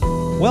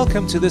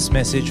Welcome to this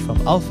message from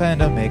Alpha and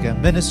Omega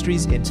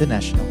Ministries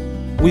International.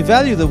 We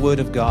value the Word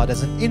of God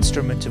as an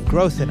instrument of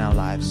growth in our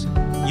lives,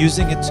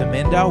 using it to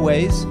mend our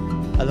ways,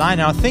 align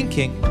our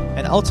thinking,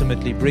 and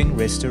ultimately bring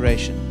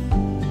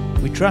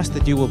restoration. We trust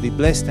that you will be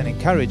blessed and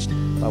encouraged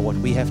by what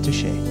we have to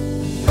share.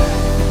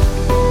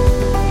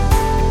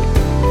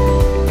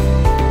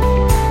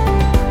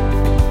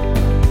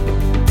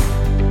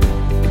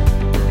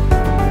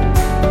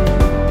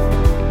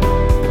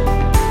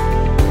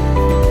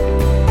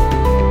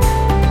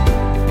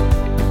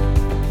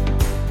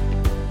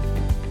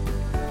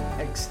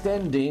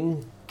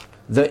 Extending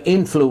the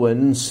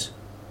influence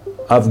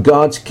of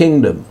God's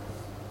kingdom.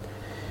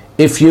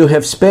 If you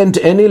have spent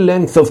any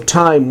length of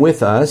time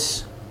with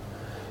us,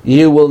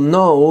 you will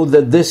know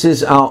that this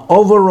is our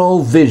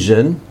overall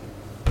vision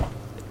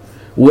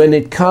when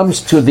it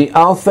comes to the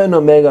Alpha and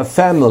Omega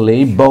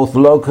family, both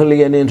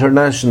locally and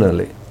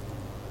internationally.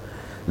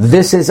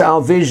 This is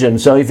our vision.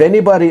 So if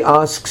anybody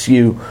asks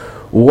you,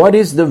 what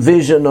is the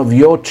vision of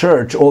your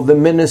church or the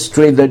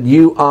ministry that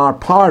you are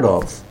part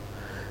of?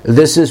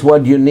 This is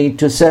what you need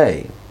to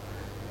say.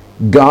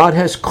 God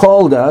has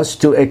called us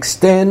to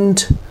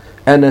extend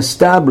and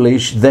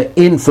establish the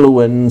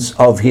influence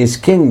of His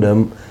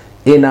kingdom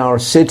in our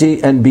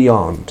city and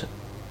beyond.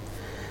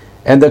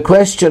 And the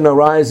question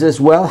arises,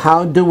 well,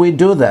 how do we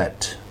do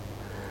that?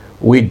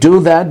 We do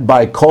that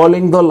by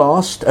calling the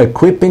lost,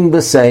 equipping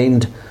the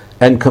saint,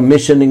 and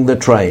commissioning the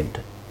trained.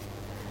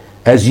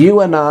 As you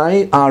and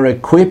I are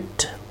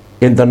equipped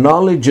in the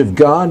knowledge of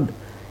God,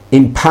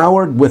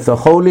 empowered with the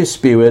Holy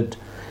Spirit,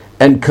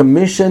 and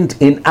commissioned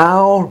in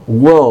our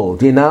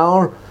world, in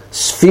our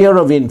sphere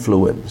of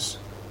influence,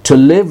 to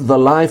live the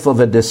life of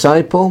a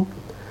disciple,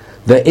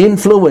 the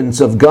influence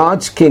of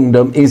God's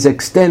kingdom is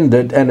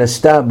extended and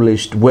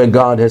established where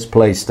God has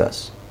placed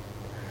us.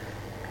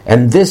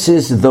 And this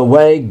is the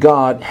way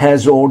God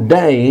has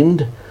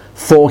ordained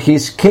for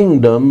His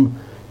kingdom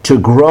to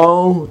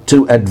grow,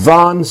 to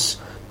advance,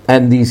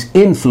 and this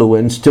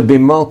influence to be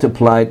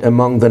multiplied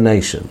among the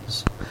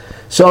nations.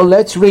 So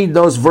let's read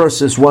those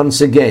verses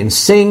once again.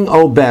 Sing,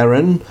 O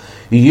barren,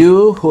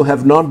 you who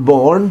have not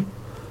borne,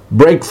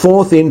 break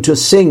forth into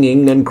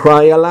singing and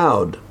cry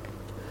aloud.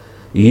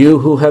 You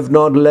who have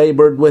not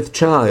labored with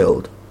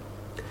child.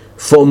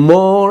 For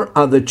more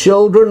are the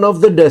children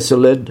of the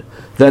desolate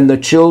than the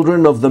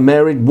children of the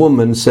married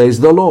woman, says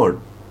the Lord.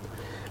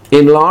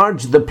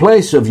 Enlarge the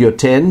place of your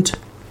tent,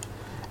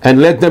 and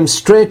let them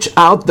stretch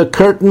out the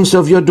curtains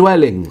of your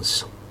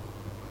dwellings.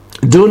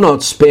 Do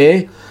not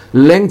spare.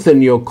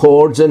 Lengthen your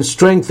cords and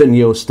strengthen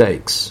your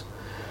stakes.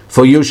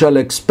 For you shall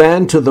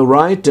expand to the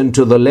right and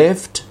to the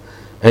left,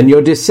 and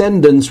your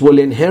descendants will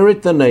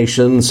inherit the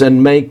nations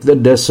and make the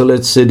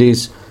desolate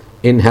cities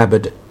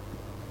inhabited.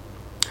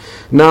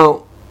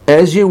 Now,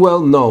 as you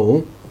well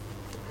know,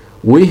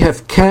 we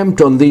have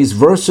camped on these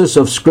verses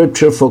of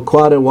Scripture for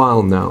quite a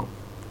while now.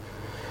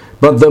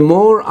 But the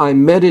more I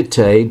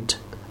meditate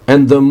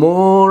and the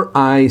more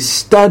I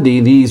study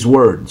these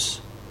words,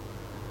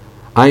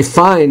 I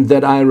find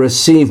that I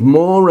receive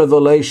more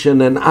revelation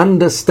and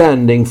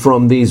understanding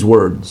from these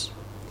words.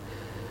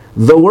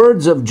 The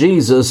words of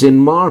Jesus in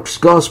Mark's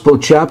Gospel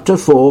chapter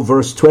 4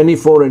 verse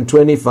 24 and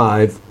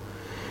 25,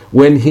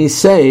 when He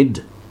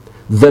said,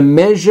 the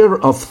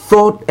measure of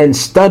thought and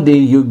study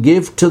you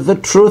give to the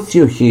truth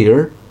you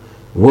hear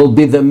will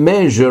be the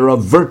measure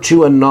of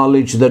virtue and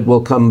knowledge that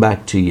will come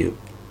back to you.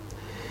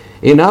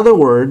 In other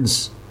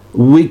words,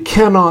 we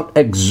cannot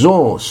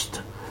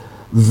exhaust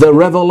the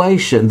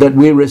revelation that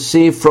we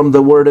receive from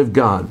the Word of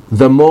God.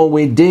 The more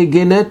we dig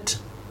in it,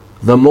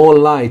 the more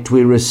light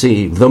we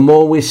receive. The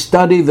more we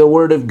study the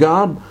Word of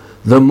God,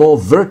 the more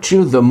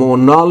virtue, the more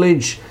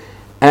knowledge,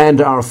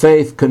 and our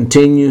faith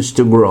continues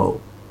to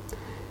grow.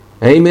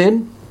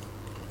 Amen?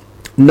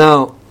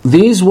 Now,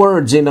 these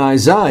words in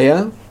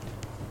Isaiah,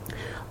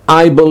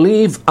 I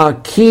believe,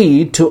 are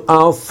key to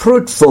our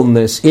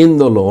fruitfulness in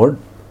the Lord,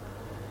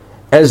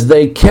 as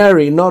they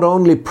carry not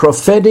only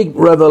prophetic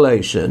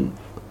revelation,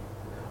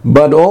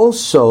 but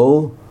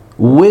also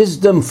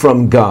wisdom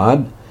from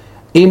God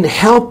in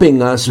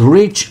helping us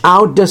reach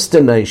our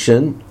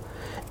destination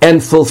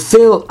and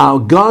fulfill our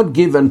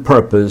God-given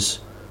purpose,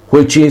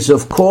 which is,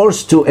 of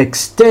course, to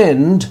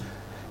extend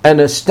and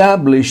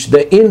establish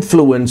the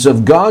influence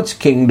of God's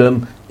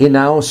kingdom in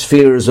our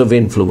spheres of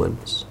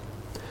influence.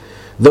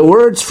 The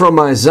words from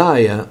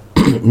Isaiah,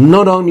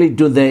 not only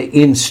do they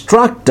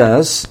instruct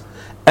us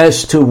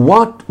as to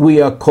what we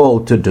are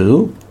called to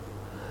do,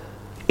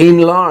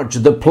 enlarge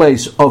the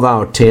place of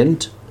our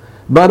tent,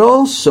 but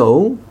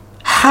also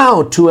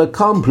how to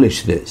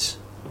accomplish this.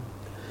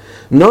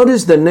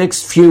 Notice the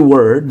next few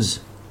words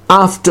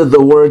after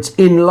the words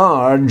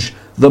enlarge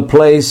the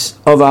place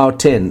of our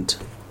tent.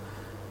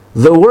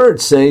 The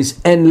word says,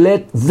 and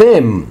let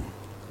them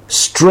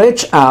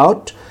stretch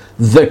out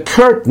the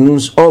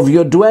curtains of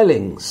your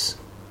dwellings.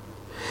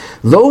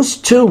 Those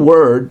two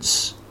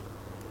words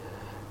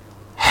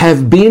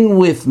have been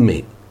with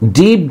me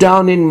deep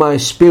down in my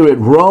spirit,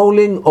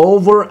 rolling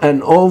over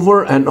and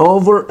over and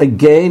over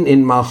again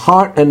in my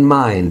heart and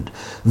mind,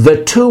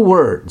 the two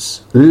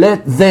words,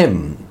 let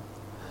them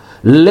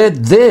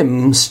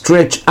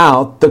stretch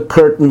out the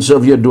curtains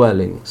of your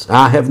dwellings.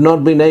 I have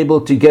not been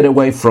able to get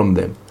away from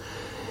them.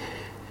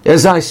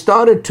 As I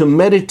started to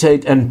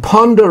meditate and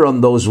ponder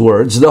on those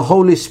words, the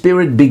Holy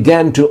Spirit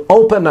began to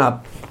open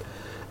up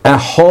a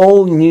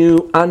whole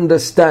new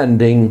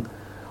understanding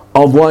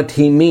of what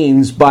he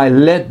means by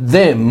let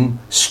them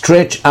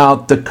stretch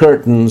out the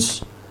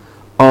curtains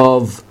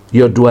of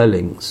your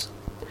dwellings.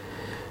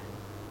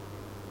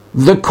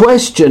 The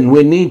question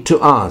we need to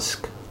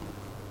ask,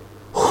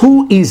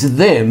 who is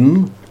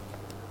them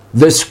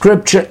the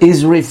scripture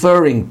is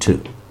referring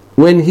to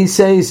when he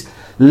says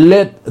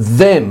let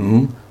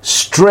them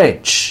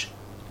stretch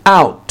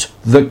out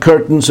the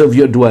curtains of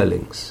your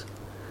dwellings?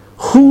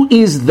 Who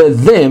is the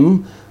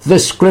them the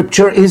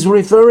scripture is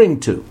referring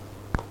to?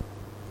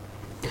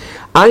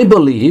 I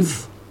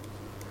believe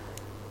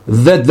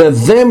that the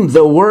them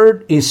the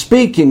word is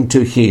speaking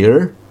to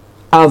here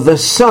are the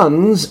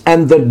sons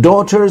and the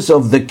daughters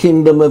of the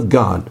kingdom of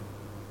God.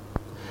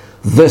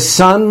 The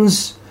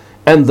sons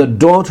and the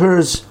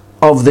daughters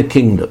of the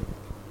kingdom.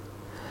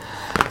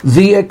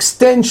 The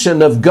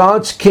extension of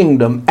God's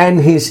kingdom and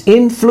his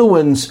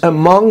influence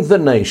among the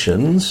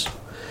nations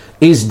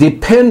is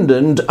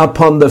dependent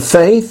upon the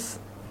faith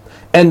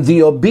and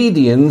the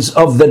obedience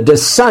of the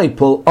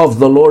disciple of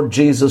the Lord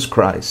Jesus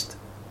Christ.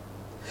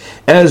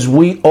 As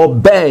we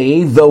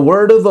obey the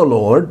word of the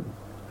Lord,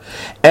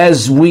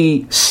 as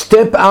we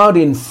step out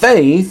in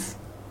faith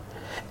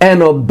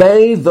and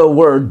obey the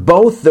word,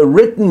 both the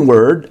written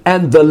word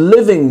and the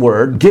living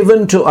word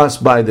given to us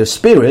by the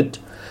Spirit,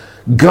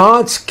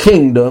 God's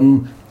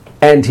kingdom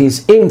and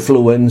his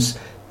influence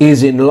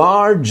is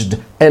enlarged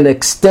and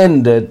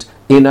extended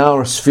in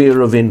our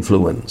sphere of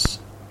influence.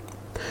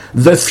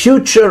 The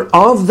future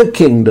of the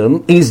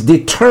kingdom is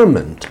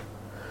determined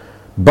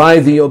by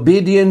the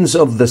obedience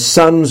of the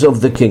sons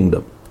of the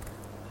kingdom.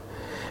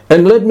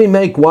 And let me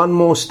make one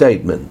more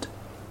statement.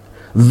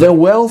 The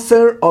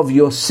welfare of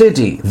your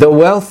city, the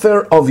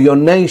welfare of your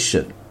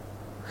nation,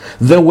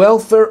 the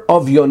welfare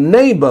of your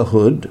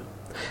neighborhood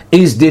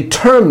is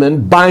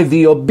determined by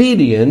the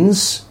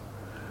obedience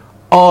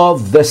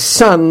of the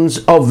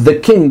sons of the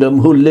kingdom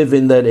who live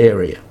in that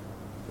area.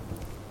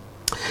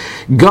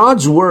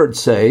 God's word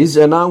says,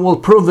 and I will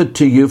prove it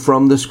to you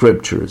from the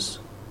scriptures.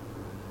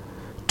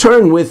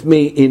 Turn with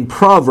me in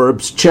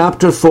Proverbs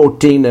chapter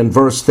 14 and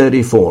verse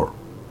 34.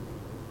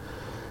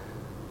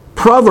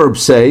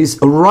 Proverbs says,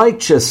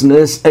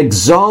 righteousness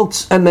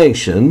exalts a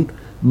nation,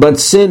 but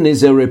sin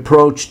is a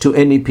reproach to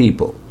any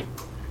people.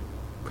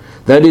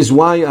 That is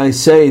why I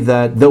say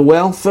that the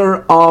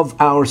welfare of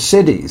our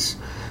cities,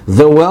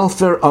 the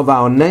welfare of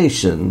our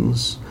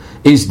nations,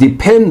 is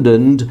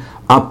dependent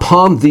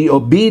upon the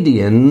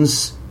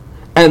obedience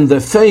and the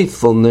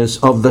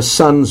faithfulness of the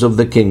sons of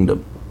the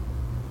kingdom.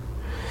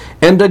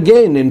 And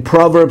again in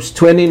Proverbs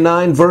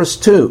 29 verse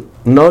 2,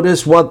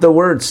 notice what the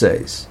word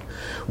says.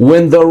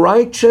 When the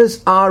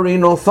righteous are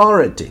in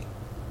authority,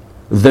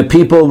 the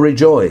people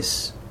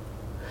rejoice.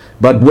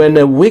 But when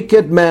a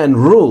wicked man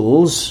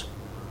rules,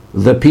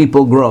 the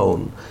people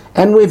groan.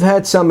 And we've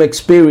had some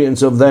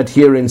experience of that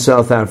here in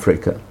South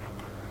Africa.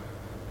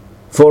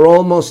 For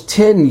almost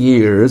 10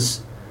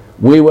 years,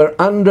 we were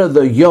under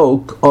the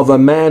yoke of a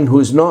man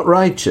who's not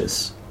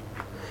righteous.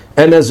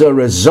 And as a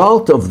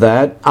result of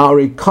that, our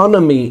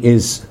economy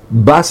is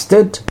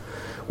busted.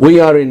 We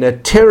are in a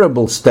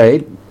terrible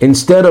state.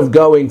 Instead of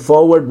going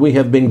forward, we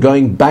have been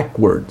going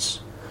backwards.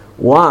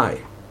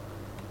 Why?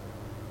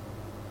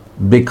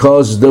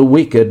 Because the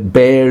wicked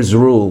bears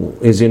rule,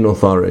 is in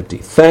authority.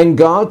 Thank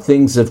God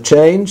things have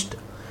changed,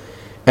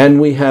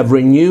 and we have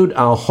renewed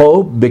our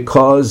hope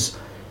because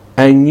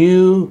a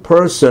new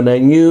person, a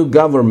new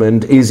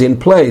government is in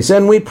place.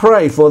 And we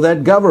pray for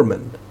that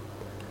government.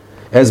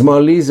 As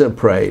Marlisa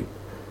prayed,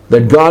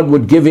 that God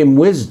would give him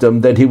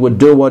wisdom, that he would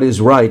do what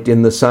is right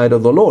in the sight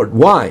of the Lord.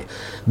 Why?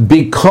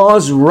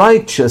 Because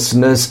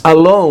righteousness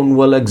alone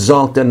will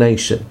exalt a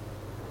nation.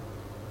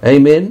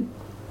 Amen?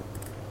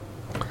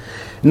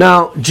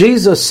 Now,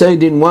 Jesus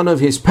said in one of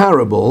his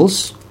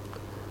parables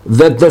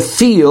that the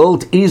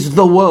field is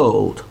the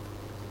world,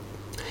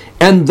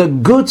 and the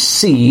good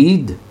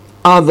seed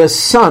are the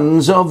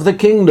sons of the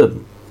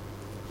kingdom.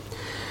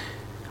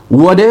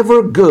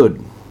 Whatever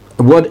good,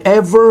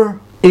 whatever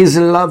is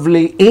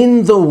lovely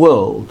in the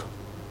world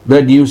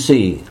that you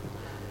see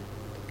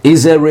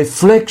is a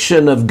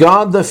reflection of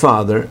God the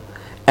Father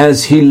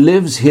as he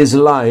lives his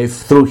life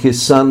through his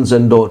sons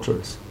and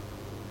daughters.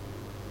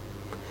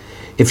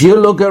 If you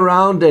look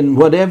around and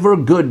whatever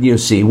good you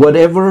see,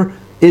 whatever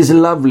is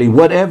lovely,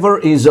 whatever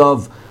is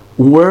of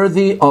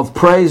worthy of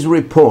praise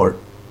report,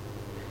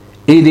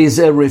 it is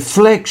a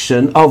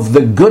reflection of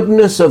the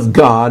goodness of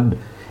God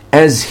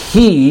as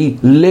he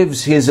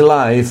lives his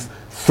life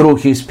through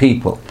his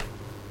people.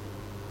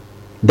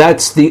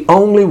 That's the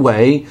only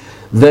way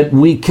that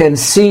we can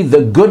see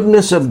the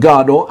goodness of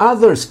God, or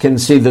others can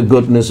see the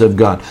goodness of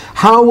God.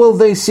 How will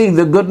they see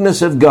the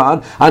goodness of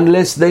God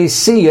unless they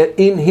see it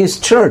in His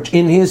church,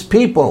 in His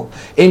people,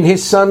 in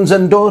His sons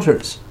and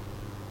daughters?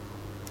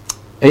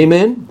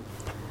 Amen?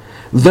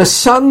 The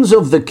sons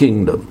of the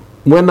kingdom.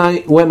 When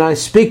I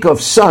speak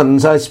of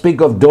sons, I speak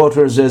of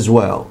daughters as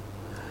well.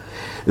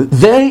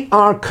 They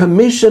are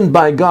commissioned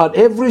by God.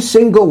 Every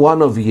single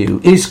one of you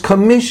is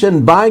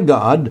commissioned by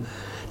God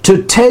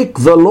to take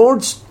the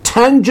Lord's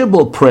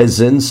tangible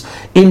presence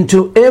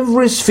into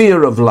every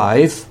sphere of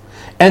life,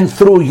 and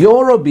through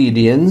your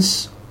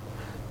obedience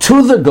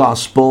to the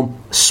gospel,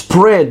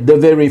 spread the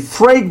very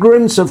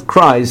fragrance of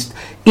Christ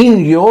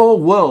in your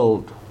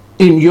world,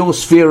 in your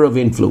sphere of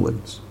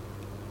influence.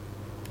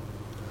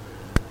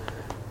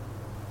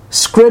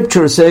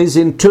 Scripture says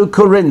in 2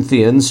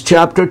 Corinthians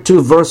chapter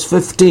 2 verse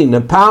 15, a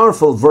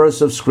powerful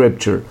verse of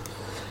Scripture.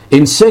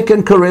 In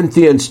 2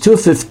 Corinthians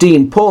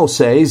 2:15, Paul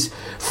says,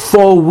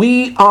 "For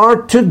we are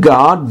to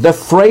God the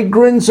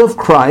fragrance of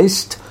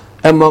Christ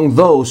among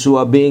those who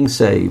are being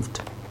saved."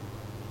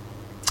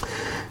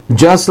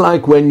 Just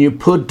like when you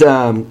put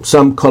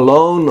some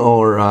cologne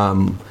or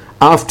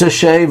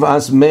aftershave,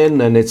 us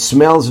men, and it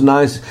smells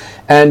nice,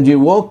 and you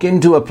walk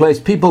into a place,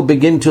 people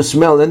begin to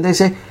smell, and they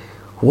say,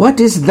 "What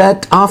is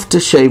that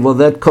aftershave or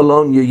that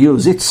cologne you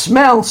use? It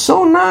smells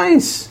so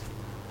nice."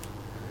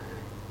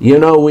 You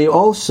know, we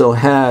also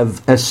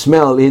have a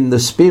smell in the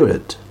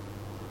Spirit.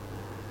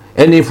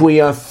 And if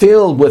we are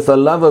filled with the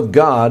love of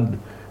God,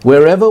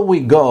 wherever we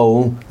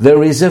go,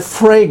 there is a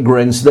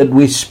fragrance that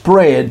we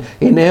spread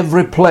in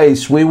every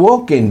place we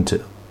walk into.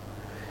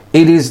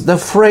 It is the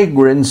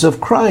fragrance of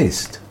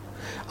Christ.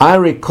 I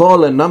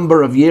recall a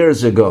number of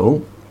years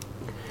ago,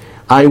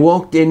 I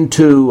walked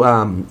into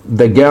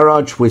the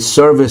garage which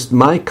serviced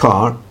my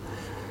car,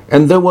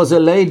 and there was a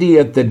lady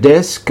at the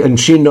desk, and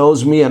she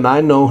knows me and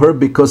I know her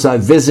because I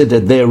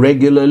visited there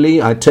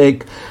regularly. I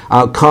take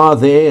our car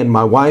there and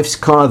my wife's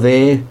car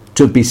there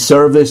to be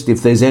serviced.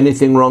 If there's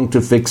anything wrong,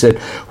 to fix it.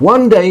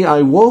 One day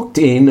I walked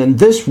in and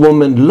this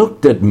woman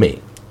looked at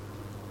me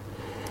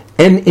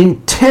and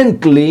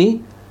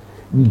intently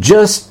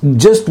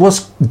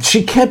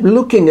she kept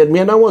looking at me,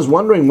 and I was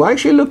wondering why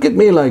she looked at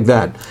me like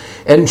that.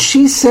 And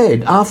she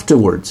said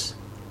afterwards,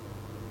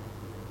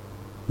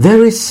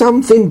 "There is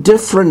something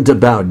different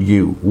about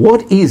you.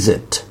 What is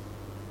it?"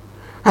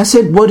 I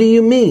said, "What do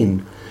you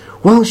mean?"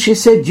 "Well," she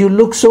said, "you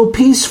look so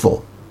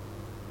peaceful."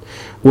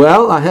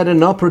 Well, I had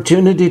an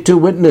opportunity to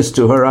witness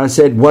to her. I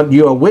said, "What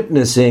you are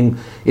witnessing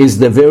is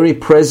the very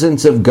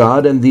presence of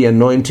God and the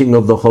anointing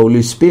of the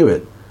Holy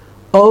Spirit."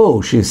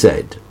 "Oh," she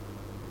said.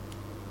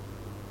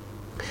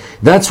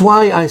 That's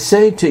why I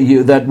say to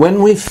you that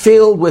when we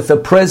filled with the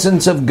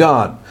presence of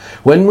God,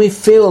 when we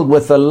filled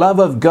with the love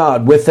of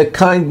God, with the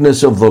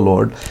kindness of the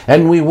Lord,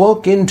 and we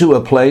walk into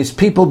a place,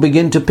 people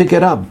begin to pick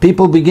it up.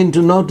 People begin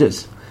to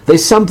notice.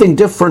 There's something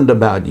different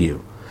about you.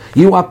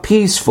 You are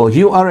peaceful.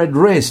 You are at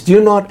rest.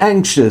 You're not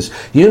anxious.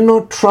 You're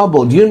not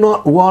troubled. You're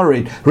not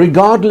worried.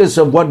 Regardless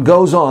of what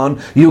goes on,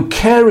 you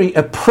carry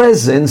a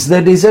presence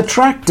that is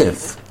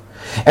attractive.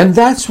 And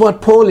that's what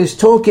Paul is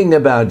talking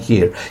about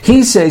here.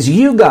 He says,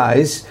 you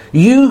guys,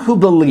 you who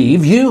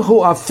believe, you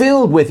who are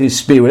filled with His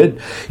Spirit,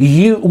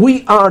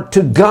 we are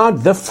to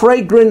God the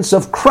fragrance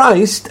of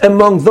Christ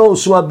among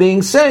those who are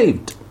being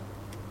saved.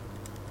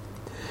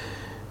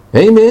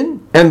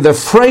 Amen. And the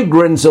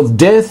fragrance of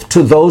death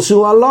to those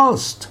who are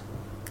lost.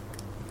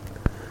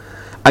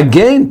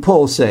 Again,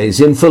 Paul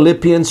says in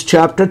Philippians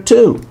chapter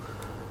 2,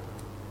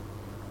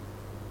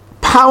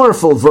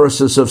 powerful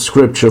verses of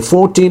Scripture,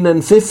 14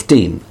 and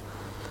 15.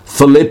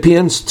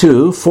 Philippians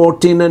 2,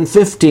 14 and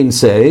 15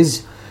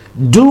 says,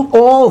 "Do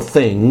all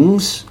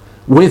things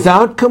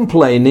without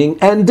complaining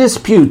and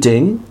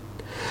disputing,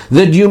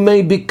 that you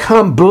may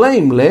become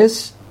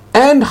blameless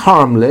and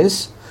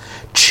harmless,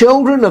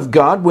 children of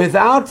God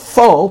without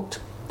fault,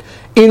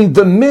 in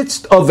the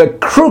midst of a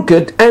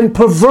crooked and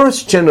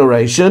perverse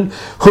generation,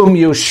 whom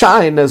you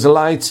shine as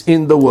lights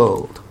in the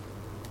world."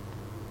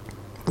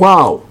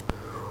 Wow!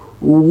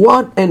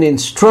 What an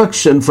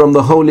instruction from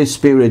the Holy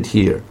Spirit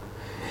here.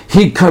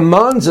 He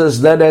commands us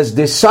that as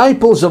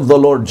disciples of the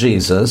Lord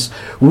Jesus,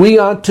 we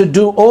are to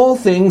do all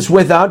things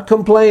without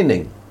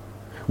complaining,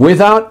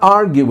 without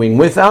arguing,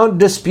 without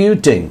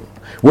disputing,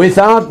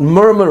 without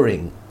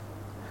murmuring.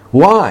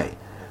 Why?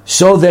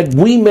 So that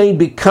we may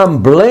become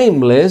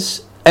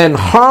blameless and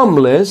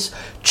harmless,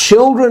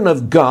 children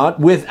of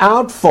God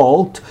without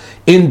fault,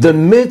 in the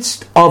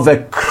midst of a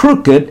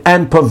crooked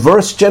and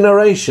perverse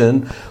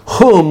generation,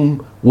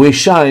 whom we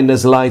shine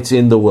as lights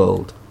in the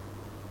world.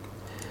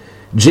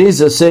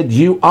 Jesus said,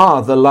 "You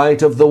are the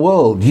light of the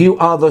world. You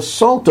are the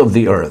salt of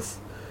the earth."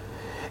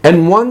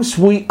 And once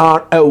we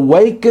are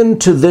awakened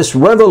to this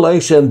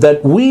revelation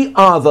that we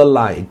are the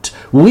light,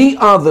 we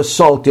are the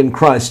salt in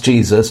Christ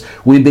Jesus,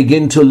 we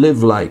begin to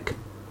live like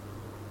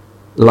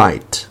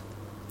light.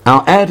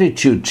 Our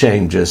attitude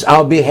changes.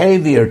 Our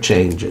behavior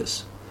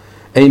changes.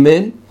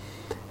 Amen?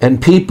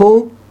 And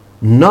people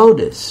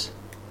notice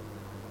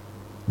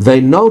They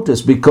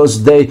notice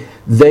because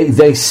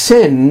they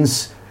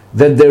sense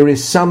that there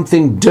is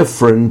something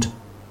different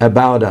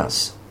about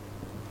us.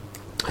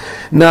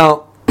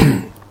 Now,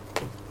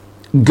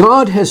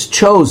 God has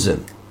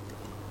chosen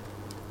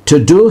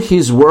to do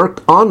His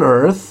work on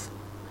earth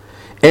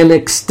and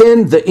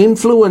extend the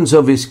influence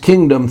of His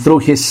kingdom through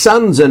His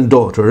sons and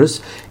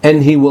daughters,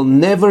 and He will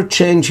never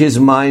change His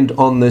mind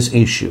on this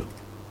issue.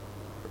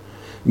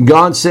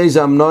 God says,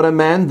 I'm not a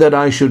man that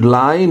I should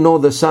lie, nor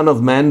the Son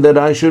of Man that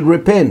I should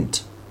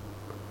repent.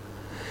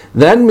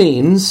 That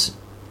means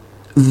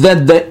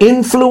that the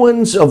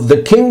influence of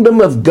the kingdom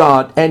of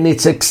God and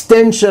its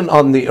extension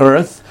on the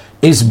earth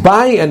is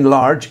by and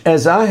large,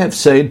 as I have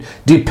said,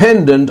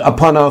 dependent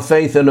upon our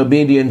faith and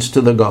obedience to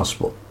the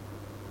gospel.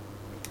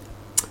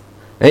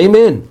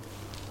 Amen.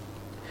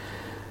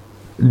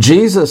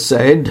 Jesus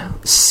said,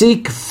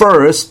 seek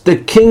first the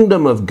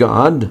kingdom of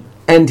God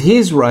and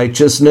His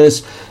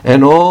righteousness,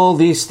 and all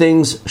these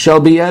things shall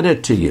be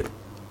added to you.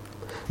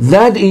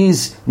 That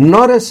is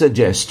not a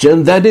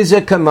suggestion, that is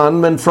a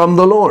commandment from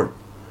the Lord.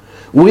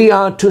 We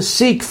are to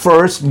seek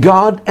first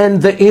God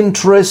and the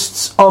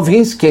interests of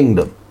His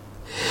kingdom.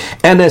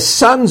 And as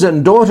sons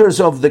and daughters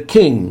of the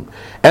King,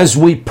 as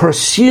we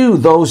pursue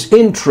those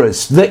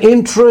interests, the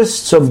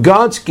interests of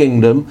God's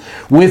kingdom,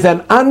 with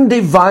an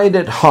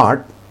undivided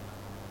heart,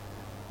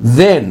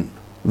 then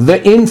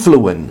the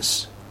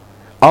influence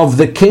of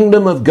the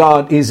kingdom of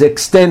God is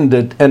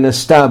extended and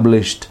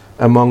established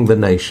among the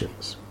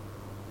nations.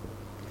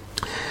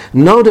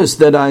 Notice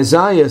that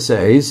Isaiah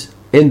says,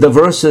 in the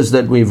verses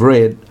that we've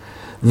read,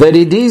 that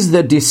it is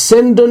the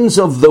descendants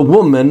of the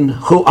woman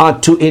who are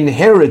to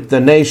inherit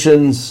the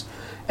nations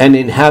and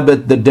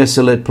inhabit the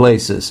desolate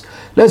places.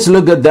 Let's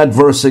look at that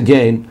verse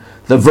again,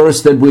 the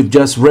verse that we've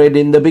just read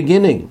in the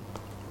beginning.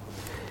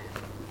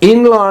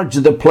 Enlarge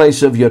the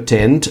place of your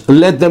tent,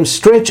 let them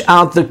stretch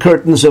out the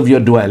curtains of your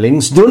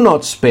dwellings, do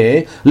not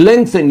spare,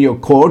 lengthen your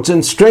cords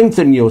and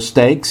strengthen your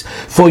stakes,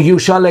 for you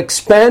shall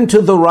expand to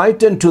the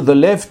right and to the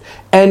left,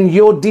 and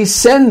your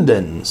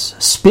descendants,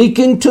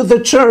 speaking to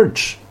the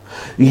church,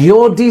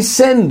 your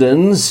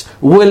descendants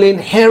will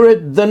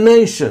inherit the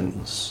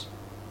nations.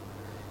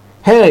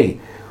 Hey,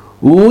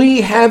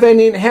 we have an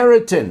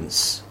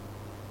inheritance,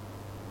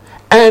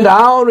 and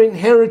our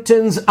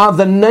inheritance are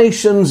the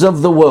nations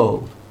of the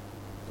world.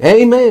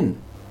 Amen.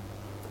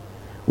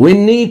 We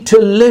need to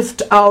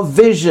lift our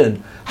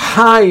vision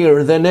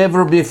higher than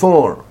ever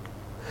before.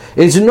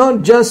 It's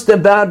not just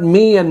about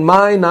me and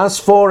mine, us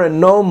four and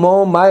no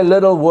more, my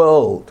little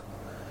world.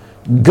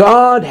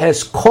 God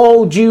has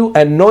called you,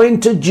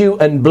 anointed you,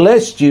 and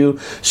blessed you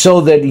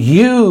so that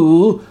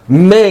you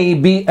may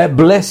be a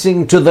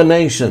blessing to the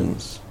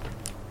nations.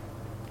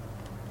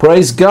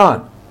 Praise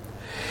God.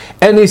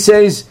 And He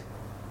says,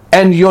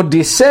 and your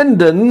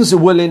descendants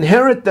will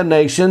inherit the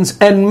nations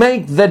and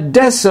make the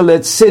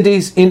desolate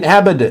cities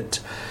inhabited.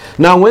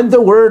 Now, when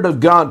the Word of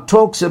God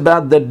talks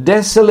about the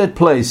desolate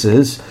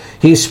places,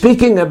 He's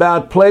speaking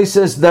about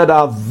places that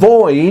are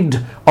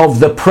void of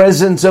the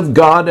presence of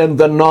God and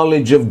the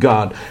knowledge of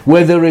God.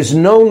 Where there is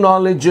no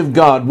knowledge of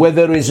God, where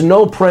there is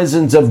no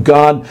presence of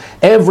God,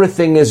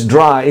 everything is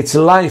dry, it's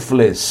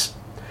lifeless.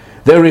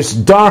 There is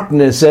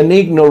darkness and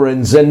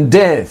ignorance and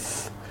death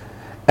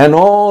and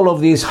all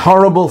of these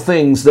horrible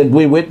things that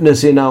we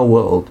witness in our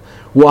world.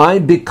 Why?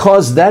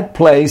 Because that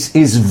place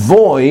is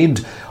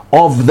void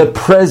of the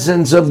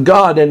presence of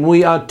God, and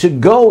we are to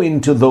go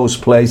into those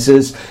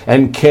places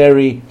and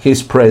carry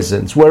His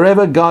presence.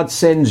 Wherever God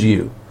sends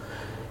you,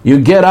 you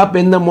get up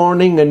in the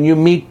morning and you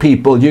meet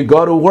people, you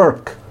go to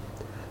work.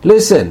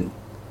 Listen,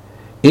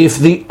 if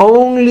the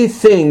only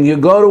thing you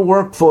go to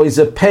work for is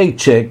a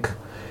paycheck,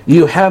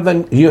 you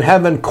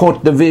haven't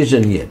caught the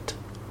vision yet.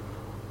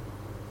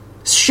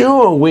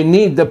 Sure, we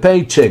need the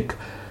paycheck,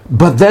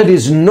 but that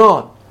is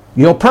not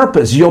your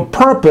purpose. Your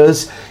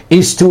purpose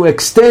is to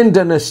extend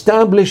and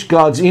establish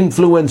God's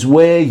influence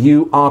where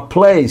you are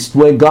placed,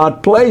 where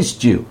God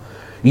placed you.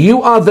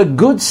 You are the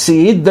good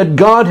seed that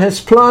God has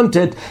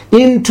planted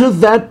into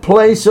that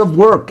place of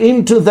work,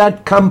 into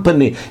that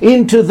company,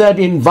 into that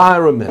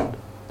environment.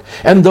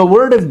 And the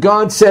Word of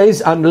God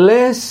says,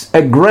 unless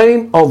a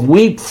grain of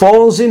wheat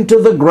falls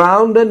into the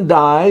ground and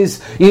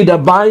dies, it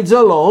abides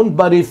alone.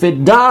 But if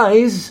it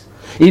dies,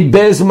 it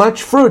bears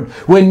much fruit.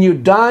 When you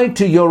die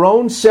to your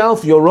own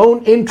self, your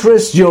own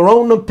interests, your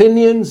own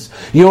opinions,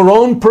 your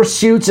own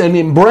pursuits, and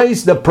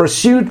embrace the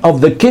pursuit of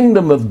the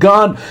kingdom of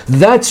God,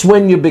 that's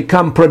when you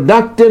become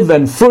productive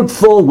and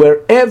fruitful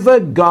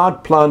wherever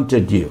God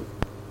planted you.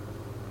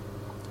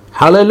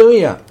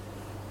 Hallelujah.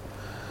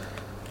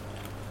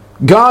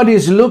 God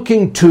is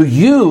looking to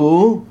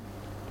you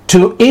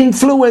to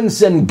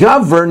influence and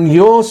govern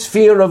your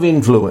sphere of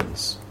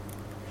influence.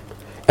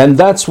 And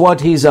that's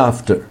what He's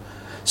after.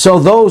 So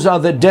those are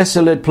the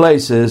desolate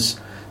places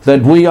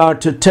that we are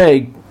to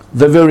take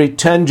the very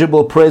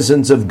tangible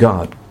presence of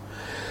God.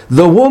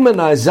 The woman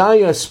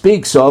Isaiah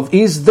speaks of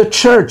is the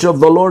church of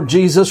the Lord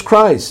Jesus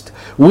Christ.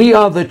 We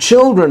are the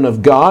children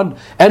of God,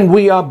 and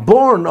we are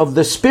born of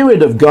the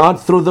Spirit of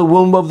God through the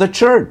womb of the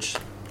church.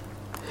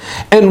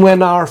 And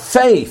when our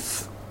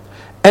faith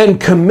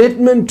and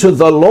commitment to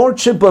the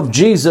Lordship of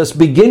Jesus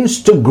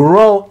begins to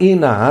grow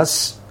in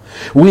us,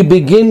 we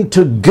begin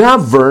to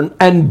govern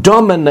and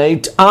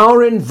dominate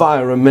our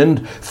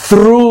environment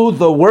through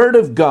the Word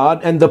of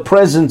God and the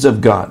presence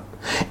of God.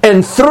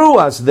 And through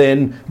us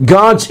then,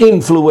 God's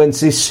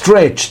influence is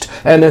stretched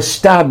and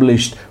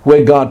established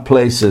where God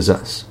places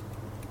us.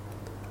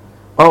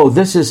 Oh,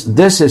 this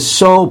is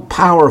so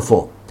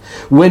powerful.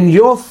 When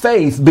your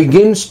faith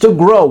begins to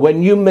grow,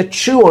 when you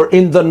mature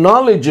in the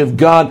knowledge of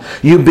God,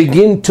 you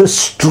begin to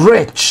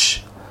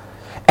stretch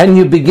and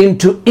you begin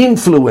to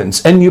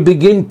influence and you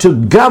begin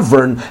to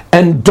govern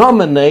and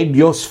dominate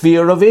your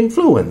sphere of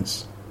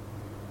influence.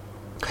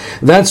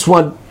 That's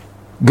what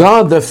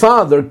God the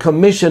Father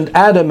commissioned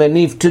Adam and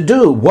Eve to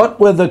do. What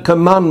were the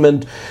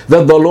commandment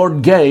that the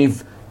Lord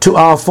gave to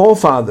our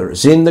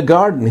forefathers in the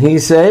garden? He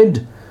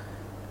said,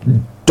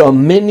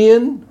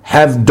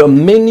 have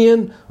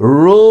dominion,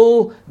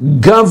 rule,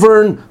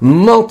 govern,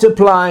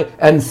 multiply,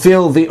 and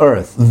fill the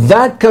earth.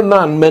 That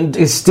commandment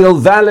is still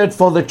valid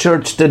for the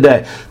church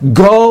today.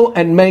 Go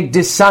and make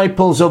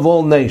disciples of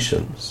all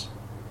nations.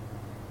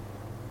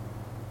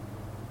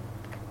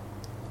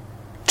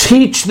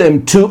 Teach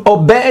them to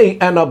obey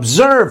and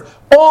observe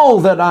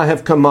all that I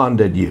have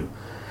commanded you.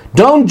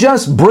 Don't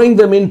just bring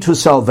them into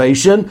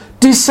salvation,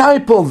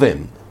 disciple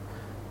them.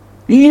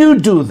 You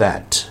do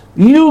that.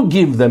 You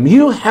give them,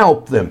 you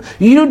help them,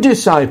 you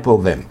disciple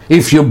them.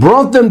 If you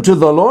brought them to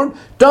the Lord,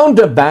 don't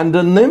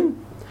abandon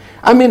them.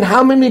 I mean,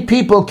 how many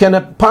people can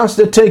a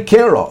pastor take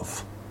care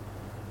of?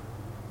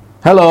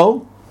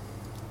 Hello?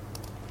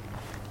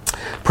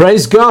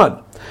 Praise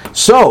God.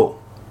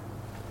 So,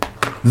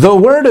 the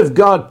Word of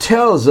God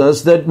tells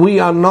us that we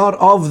are not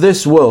of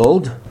this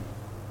world,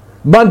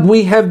 but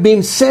we have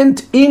been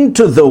sent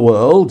into the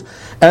world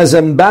as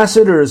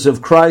ambassadors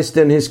of Christ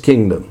and His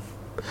kingdom.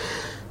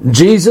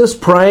 Jesus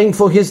praying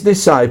for His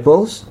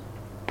disciples,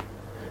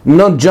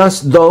 not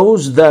just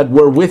those that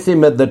were with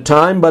Him at the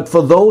time, but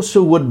for those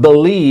who would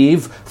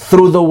believe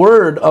through the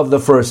word of the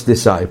first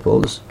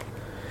disciples.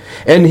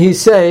 And He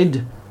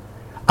said,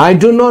 I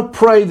do not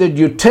pray that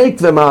you take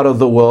them out of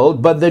the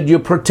world, but that you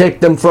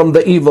protect them from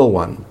the evil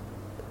one.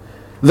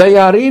 They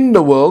are in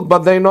the world, but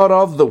they're not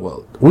of the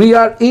world. We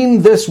are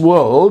in this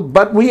world,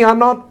 but we are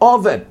not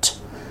of it.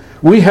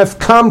 We have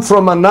come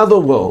from another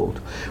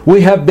world.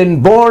 We have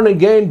been born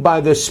again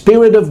by the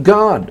Spirit of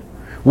God.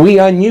 We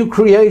are new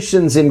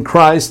creations in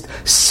Christ,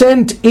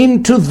 sent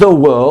into the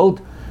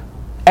world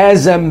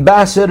as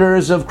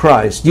ambassadors of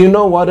Christ. You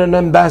know what an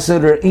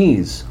ambassador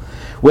is?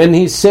 When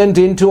he's sent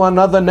into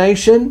another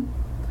nation,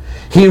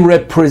 he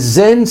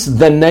represents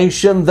the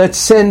nation that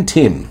sent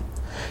him.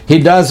 He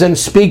doesn't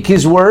speak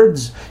his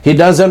words. He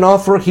doesn't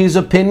offer his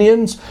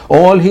opinions.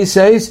 All he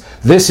says,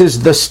 this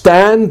is the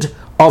stand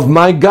of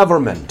my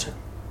government.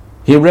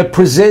 He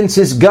represents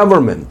his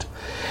government.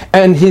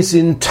 And his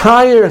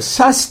entire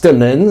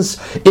sustenance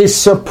is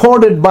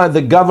supported by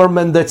the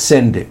government that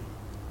sent him.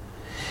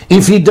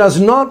 If he does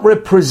not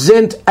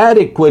represent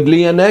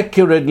adequately and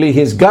accurately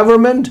his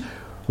government,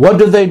 what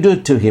do they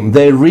do to him?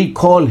 They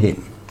recall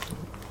him.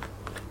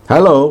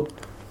 Hello?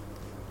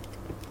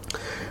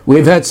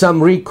 We've had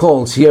some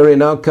recalls here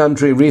in our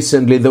country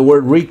recently. The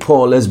word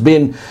recall has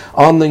been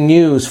on the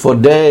news for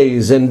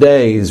days and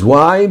days.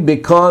 Why?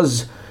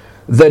 Because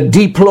the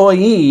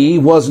deployee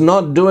was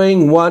not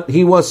doing what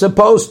he was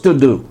supposed to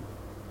do.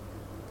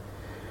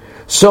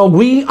 So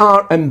we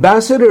are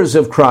ambassadors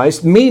of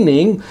Christ,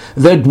 meaning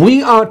that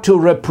we are to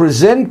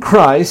represent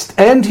Christ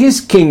and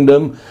His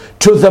kingdom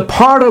to the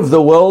part of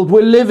the world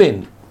we live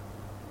in.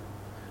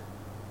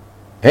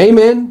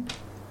 Amen?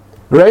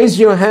 Raise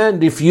your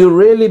hand if you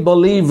really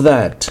believe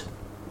that.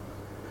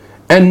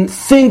 And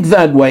think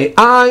that way.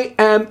 I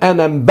am an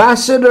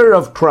ambassador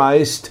of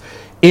Christ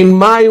in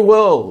my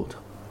world.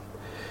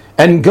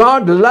 And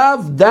God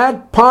loved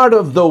that part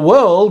of the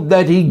world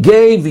that He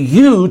gave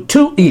you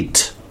to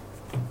it.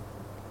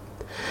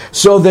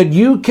 So that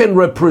you can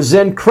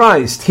represent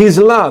Christ, His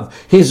love,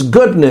 His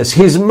goodness,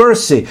 His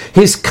mercy,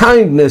 His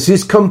kindness,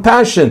 His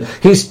compassion,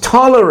 His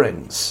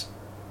tolerance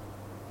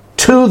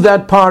to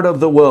that part of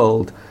the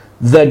world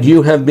that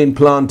you have been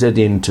planted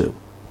into.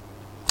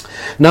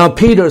 Now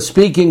Peter,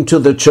 speaking to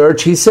the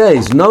church, he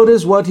says,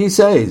 notice what he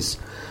says.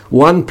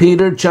 1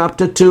 Peter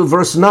chapter 2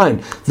 verse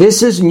 9.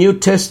 This is New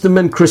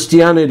Testament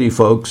Christianity,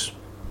 folks.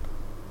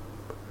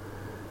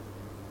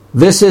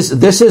 This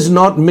is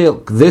not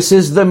milk. This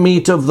is the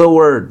meat of the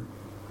word.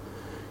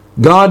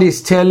 God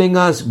is telling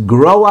us,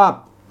 grow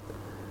up,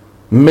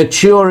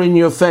 mature in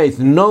your faith,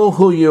 know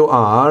who you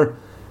are,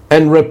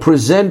 and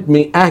represent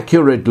me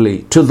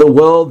accurately to the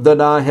world that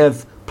I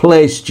have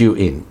placed you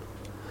in.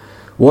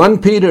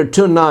 1 Peter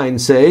 2:9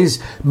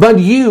 says, but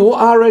you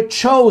are a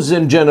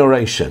chosen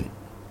generation.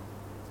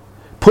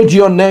 Put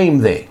your name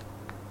there.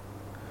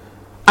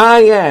 I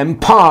am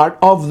part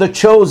of the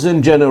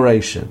chosen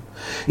generation.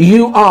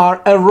 You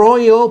are a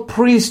royal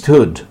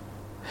priesthood,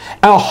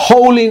 a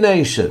holy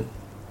nation,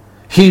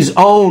 His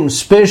own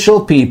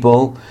special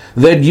people,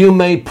 that you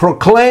may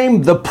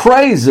proclaim the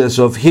praises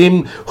of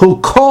Him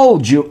who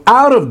called you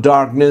out of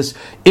darkness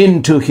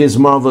into His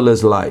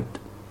marvelous light.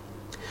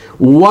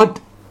 What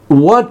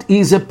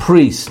is a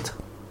priest?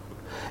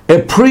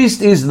 A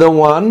priest is the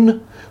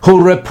one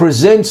who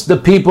represents the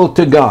people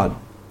to God.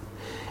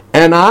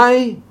 And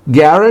I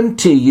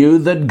guarantee you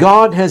that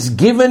God has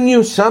given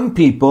you some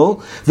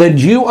people that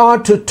you are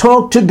to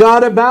talk to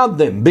God about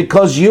them,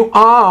 because you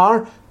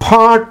are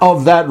part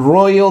of that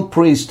royal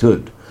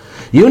priesthood.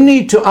 You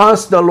need to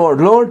ask the Lord,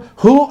 Lord,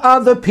 who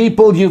are the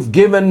people you've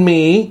given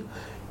me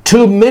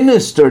to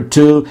minister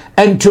to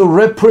and to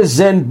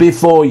represent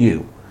before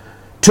you,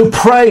 to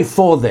pray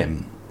for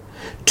them,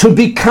 to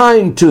be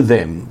kind to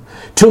them,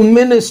 to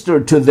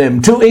minister to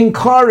them, to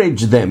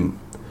encourage them.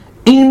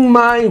 In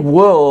my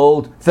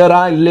world that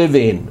I live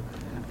in,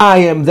 I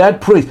am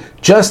that priest.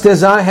 Just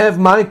as I have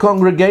my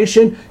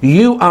congregation,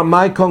 you are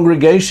my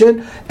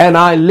congregation, and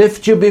I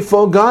lift you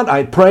before God.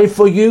 I pray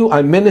for you.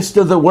 I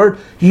minister the word.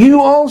 You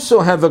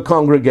also have a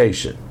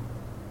congregation.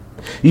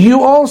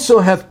 You also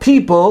have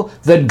people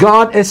that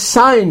God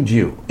assigned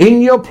you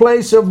in your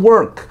place of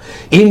work,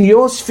 in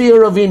your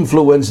sphere of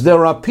influence.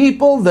 There are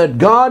people that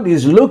God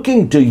is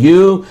looking to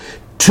you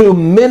to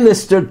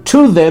minister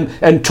to them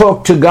and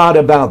talk to God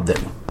about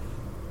them.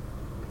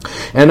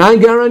 And I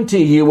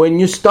guarantee you, when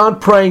you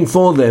start praying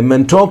for them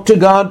and talk to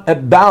God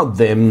about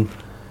them,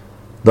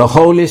 the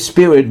Holy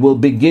Spirit will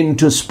begin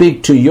to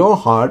speak to your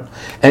heart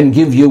and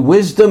give you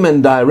wisdom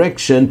and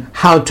direction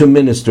how to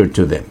minister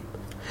to them.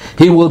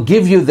 He will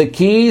give you the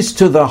keys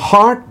to the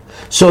heart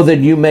so that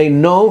you may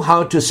know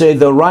how to say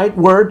the right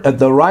word at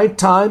the right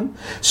time,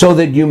 so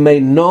that you may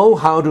know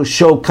how to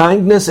show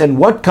kindness and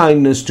what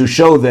kindness to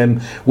show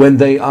them when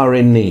they are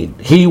in need.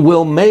 He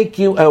will make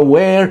you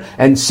aware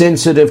and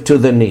sensitive to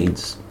the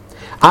needs.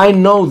 I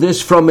know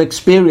this from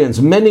experience.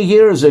 Many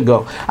years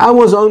ago, I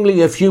was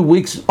only a few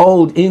weeks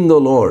old in the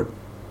Lord.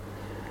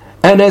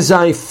 And as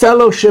I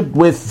fellowshiped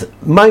with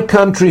my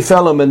country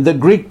fellowmen, the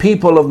Greek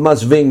people of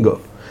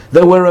Masvingo,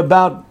 there were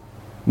about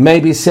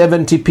maybe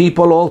 70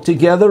 people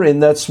altogether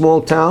in that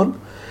small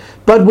town.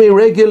 But we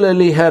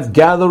regularly have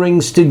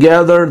gatherings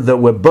together. There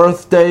were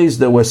birthdays,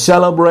 there were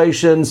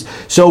celebrations.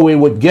 So we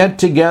would get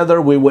together,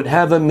 we would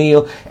have a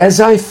meal. As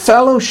I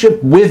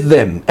fellowshiped with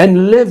them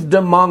and lived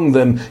among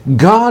them,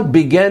 God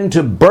began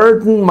to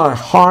burden my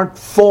heart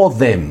for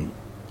them.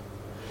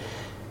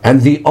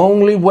 And the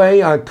only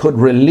way I could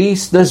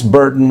release this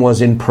burden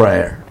was in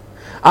prayer.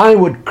 I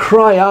would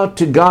cry out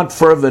to God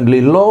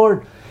fervently,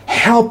 Lord,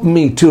 help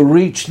me to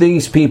reach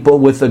these people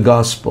with the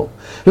gospel.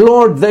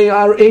 Lord, they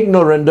are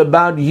ignorant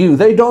about you.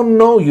 They don't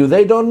know you.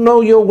 They don't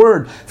know your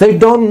word. They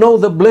don't know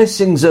the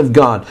blessings of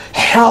God.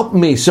 Help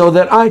me so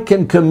that I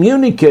can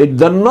communicate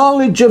the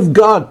knowledge of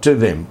God to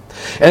them.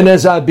 And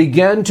as I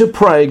began to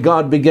pray,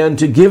 God began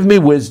to give me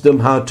wisdom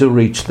how to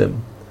reach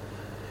them.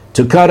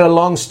 To cut a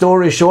long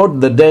story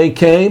short, the day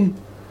came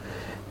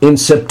in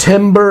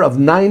September of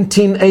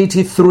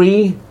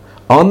 1983.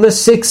 On the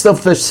 6th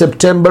of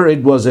September,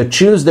 it was a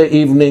Tuesday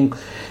evening,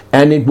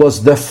 and it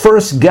was the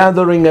first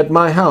gathering at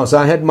my house.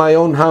 I had my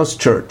own house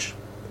church.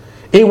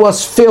 It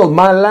was filled,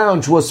 my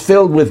lounge was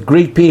filled with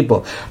Greek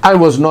people. I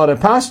was not a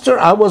pastor,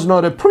 I was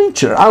not a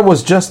preacher, I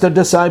was just a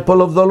disciple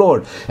of the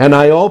Lord. And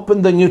I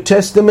opened the New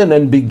Testament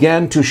and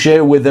began to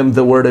share with them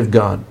the Word of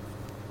God.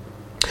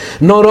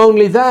 Not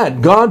only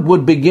that, God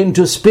would begin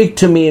to speak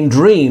to me in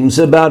dreams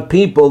about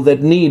people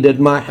that needed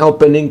my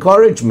help and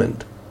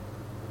encouragement.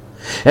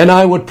 And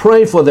I would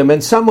pray for them,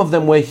 and some of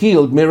them were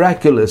healed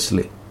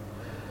miraculously.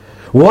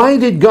 Why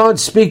did God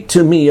speak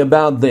to me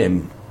about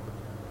them?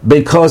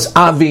 Because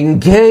I've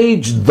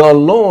engaged the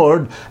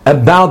Lord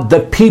about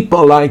the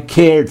people I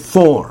cared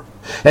for.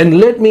 And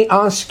let me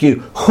ask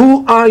you,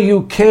 who are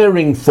you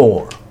caring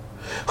for?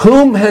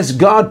 Whom has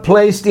God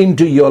placed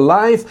into your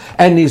life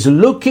and is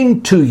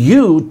looking to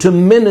you to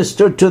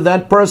minister to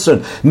that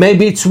person?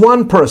 Maybe it's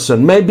one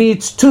person, maybe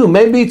it's two,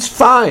 maybe it's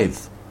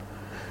 5.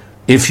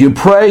 If you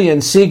pray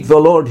and seek the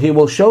Lord, He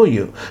will show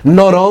you.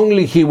 Not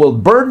only He will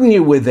burden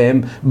you with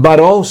them, but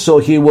also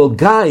He will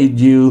guide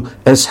you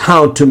as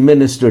how to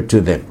minister to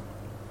them.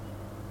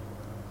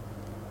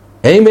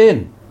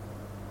 Amen.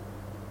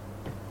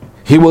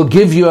 He will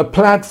give you a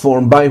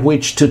platform by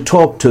which to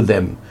talk to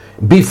them,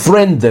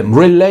 befriend them,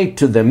 relate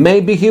to them.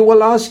 Maybe He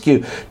will ask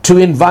you to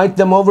invite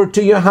them over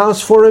to your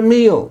house for a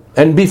meal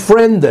and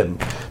befriend them.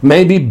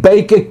 Maybe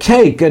bake a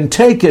cake and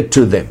take it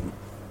to them.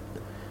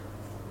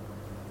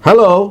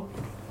 Hello?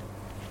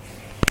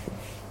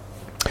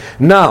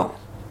 Now,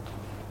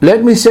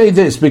 let me say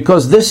this,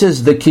 because this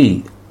is the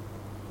key.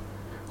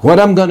 What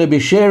I'm going to be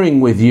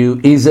sharing with you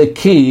is a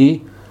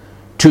key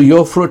to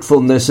your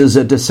fruitfulness as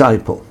a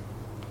disciple.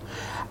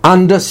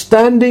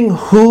 Understanding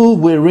who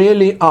we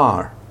really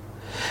are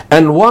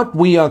and what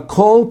we are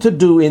called to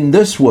do in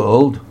this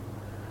world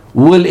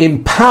will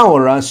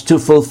empower us to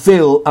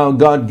fulfill our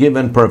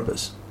God-given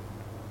purpose.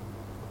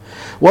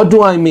 What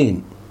do I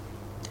mean?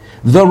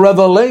 The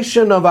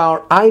revelation of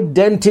our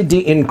identity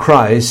in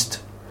Christ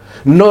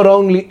not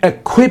only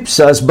equips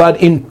us,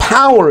 but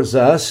empowers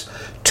us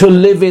to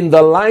live in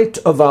the light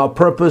of our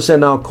purpose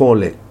and our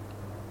calling.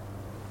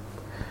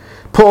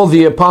 Paul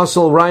the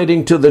Apostle,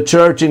 writing to the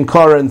church in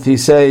Corinth, he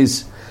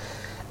says,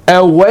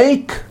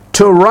 "Awake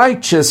to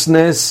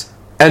righteousness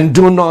and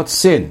do not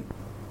sin."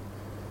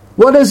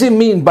 What does he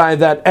mean by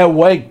that,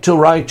 awake to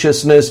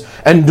righteousness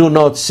and do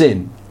not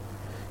sin?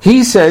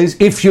 He says,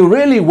 if you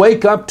really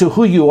wake up to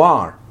who you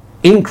are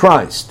in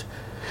Christ,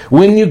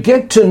 when you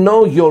get to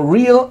know your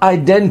real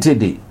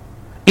identity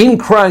in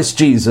Christ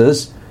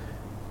Jesus,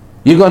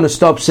 you're going to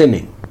stop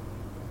sinning.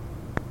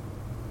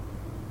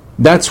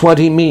 That's what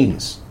he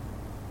means.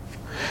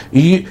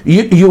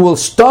 You will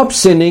stop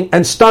sinning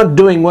and start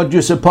doing what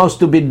you're supposed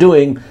to be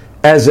doing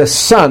as a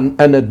son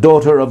and a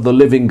daughter of the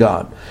living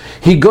God.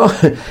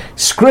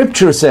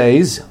 Scripture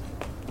says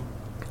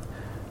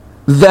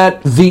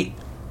that the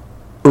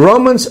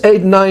Romans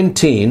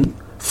 8:19,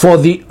 for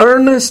the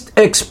earnest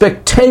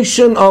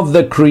expectation of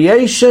the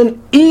creation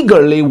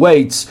eagerly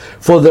waits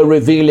for the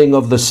revealing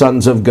of the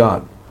sons of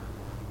God.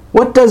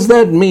 What does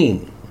that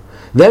mean?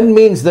 That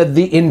means that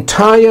the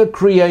entire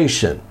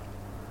creation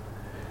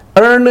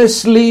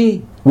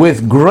earnestly,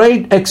 with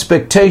great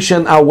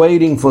expectation, are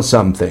waiting for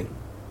something.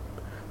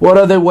 What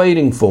are they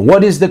waiting for?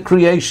 What is the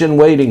creation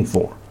waiting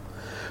for?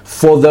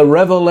 For the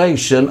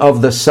revelation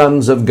of the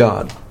sons of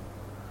God.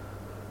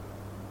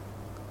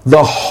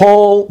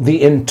 The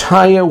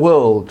entire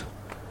world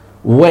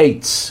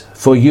waits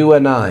for you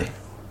and I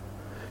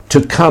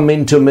to come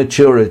into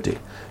maturity,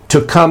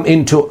 to come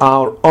into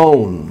our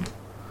own,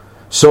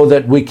 so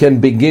that we can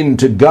begin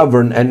to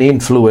govern and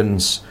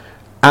influence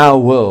our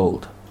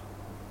world.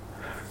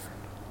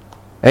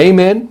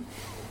 Amen?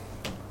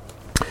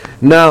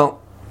 Now,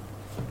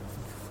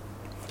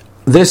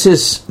 this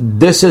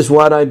is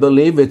what I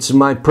believe. It's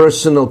my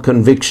personal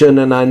conviction,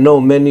 and I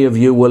know many of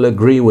you will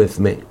agree with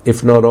me,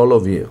 if not all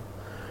of you.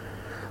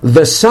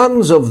 The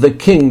sons of the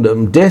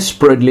kingdom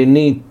desperately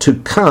need to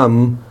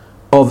come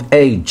of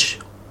age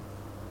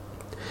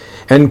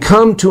and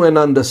come to an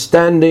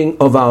understanding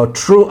of our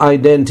true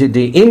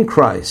identity in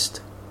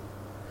Christ.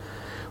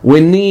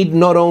 We need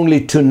not only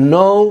to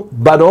know,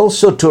 but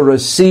also to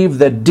receive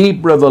the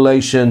deep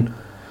revelation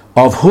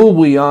of who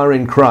we are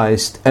in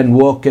Christ and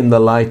walk in the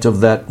light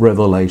of that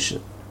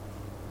revelation.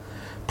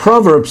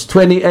 Proverbs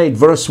 28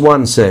 verse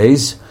 1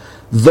 says,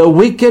 "The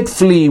wicked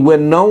flee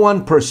when no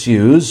one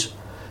pursues,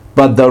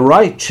 but the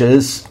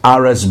righteous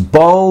are as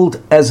bold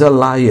as a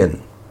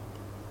lion."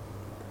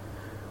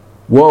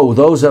 Whoa,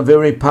 those are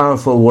very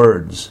powerful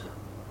words.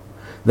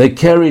 They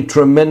carry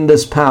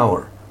tremendous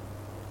power.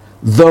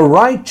 The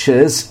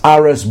righteous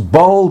are as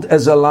bold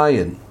as a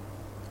lion.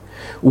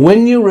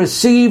 When you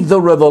receive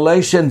the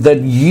revelation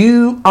that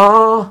you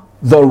are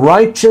the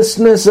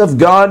righteousness of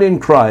God in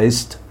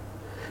Christ,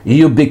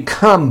 you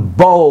become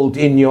bold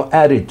in your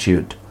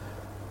attitude.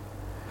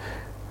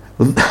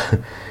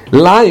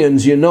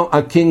 Lions,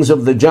 are kings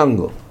of the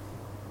jungle.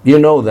 You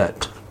know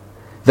that.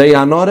 They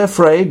are not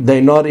afraid.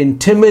 They're not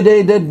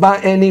intimidated by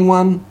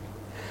anyone.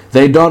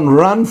 They don't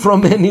run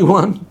from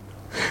anyone.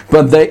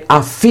 But they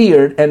are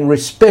feared and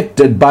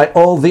respected by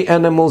all the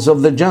animals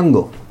of the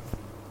jungle.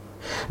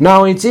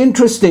 Now, it's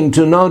interesting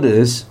to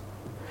notice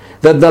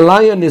that the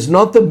lion is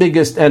not the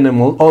biggest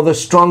animal or the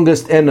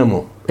strongest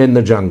animal in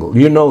the jungle.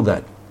 You know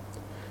that.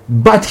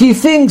 But he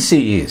thinks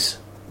he is.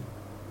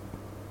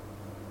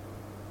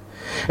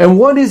 And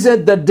what is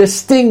it that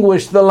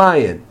distinguishes the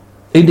lion?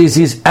 It is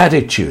his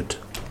attitude.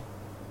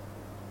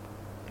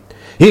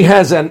 He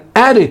has an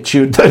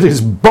attitude that is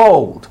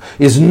bold,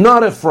 is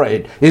not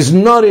afraid, is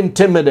not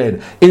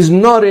intimidated, is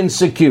not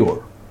insecure.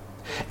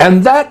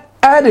 And that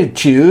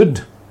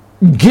attitude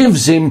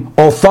gives him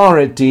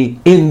authority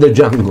in the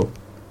jungle.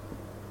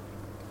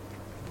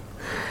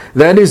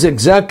 That is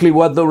exactly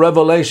what the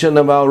revelation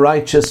of our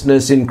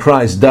righteousness in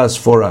Christ does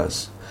for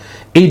us.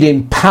 It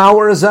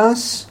empowers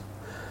us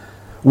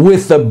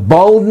with the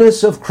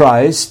boldness of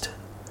Christ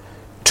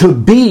to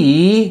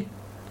be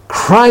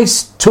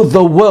Christ to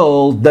the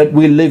world that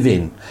we live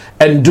in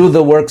and do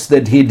the works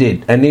that He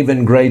did, and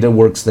even greater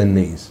works than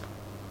these.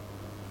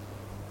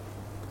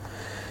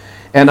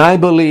 And I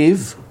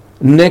believe,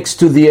 next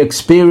to the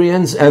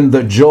experience and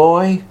the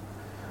joy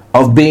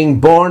of being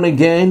born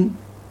again,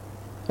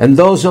 and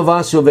those of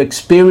us who have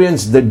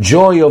experienced the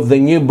joy of the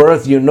new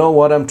birth, you know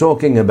what I'm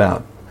talking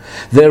about.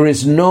 There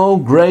is no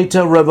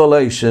greater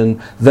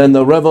revelation than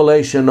the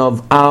revelation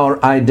of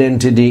our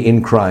identity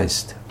in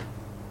Christ.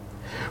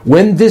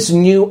 When this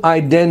new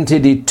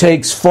identity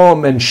takes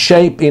form and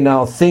shape in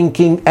our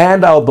thinking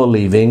and our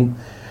believing,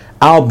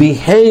 our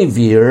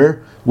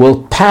behavior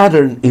will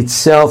pattern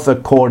itself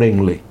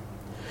accordingly.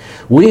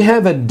 We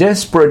have a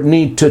desperate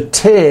need to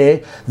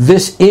tear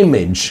this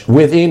image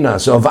within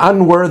us of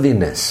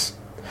unworthiness,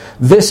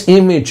 this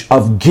image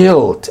of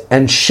guilt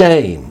and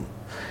shame.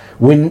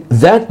 When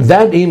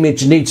that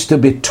image needs to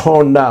be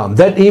torn down,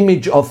 that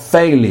image of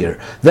failure,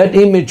 that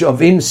image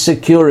of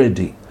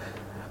insecurity.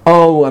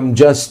 Oh, I'm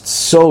just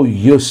so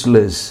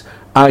useless.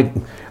 I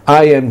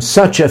I am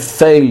such a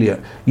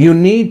failure. You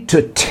need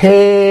to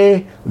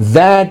tear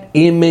that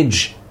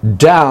image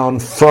down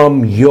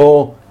from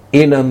your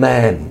inner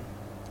man,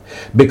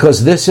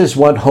 because this is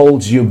what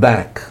holds you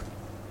back.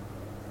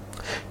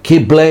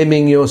 Keep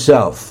blaming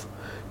yourself.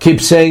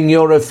 Keep saying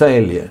you're a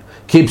failure.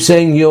 Keep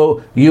saying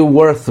you're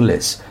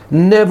worthless.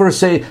 Never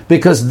say,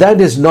 because that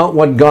is not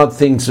what God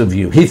thinks of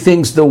you. He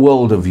thinks the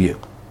world of you.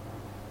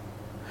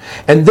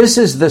 And this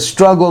is the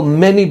struggle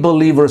many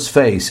believers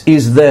face,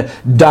 is the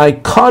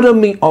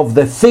dichotomy of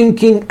the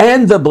thinking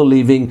and the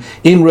believing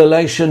in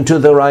relation to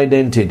their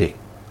identity.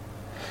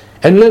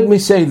 And let me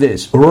say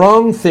this,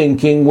 wrong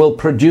thinking will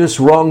produce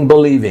wrong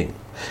believing,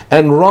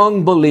 and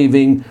wrong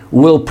believing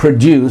will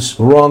produce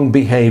wrong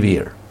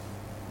behavior.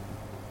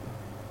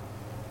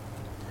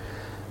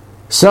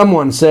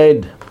 Someone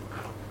said,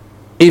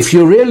 if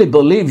you really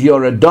believe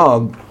you're a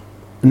dog,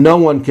 no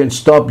one can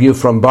stop you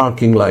from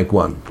barking like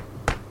one.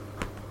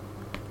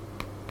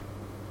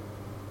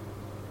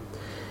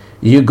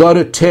 You got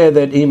to tear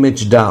that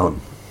image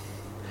down.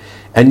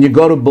 And you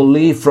got to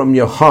believe from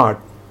your heart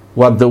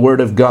what the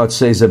Word of God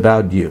says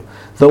about you.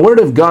 The Word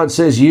of God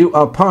says you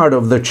are part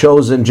of the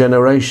chosen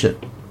generation.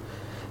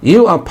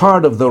 You are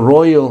part of the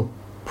royal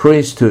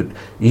priesthood.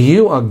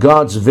 You are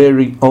God's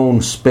very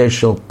own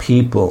special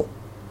people.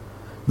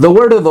 The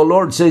word of the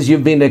Lord says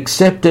you've been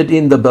accepted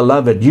in the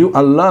beloved. You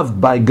are loved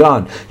by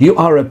God. You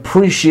are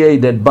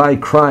appreciated by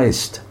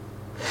Christ.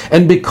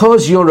 And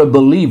because you're a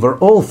believer,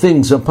 all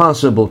things are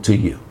possible to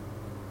you.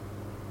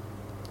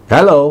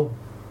 Hello.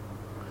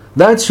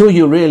 That's who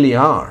you really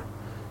are.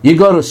 You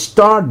got to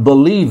start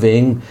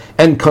believing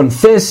and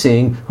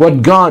confessing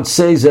what God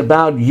says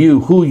about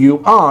you, who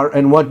you are,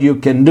 and what you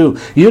can do.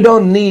 You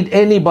don't need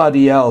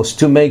anybody else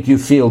to make you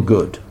feel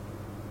good.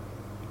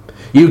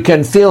 You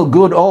can feel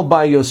good all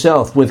by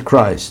yourself with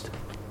Christ.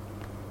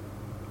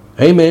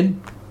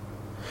 Amen.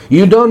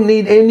 You don't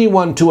need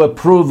anyone to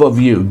approve of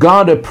you.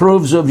 God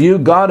approves of you.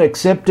 God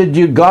accepted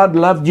you. God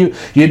loved you.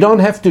 You don't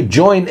have to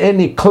join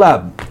any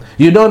club.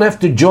 You don't have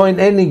to join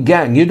any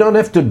gang. You don't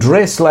have to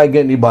dress like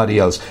anybody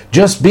else.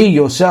 Just be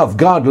yourself.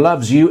 God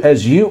loves you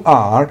as you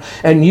are,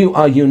 and you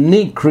are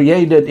unique,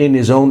 created in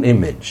His own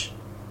image.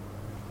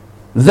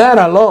 That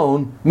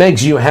alone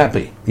makes you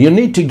happy. You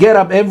need to get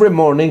up every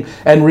morning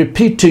and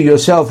repeat to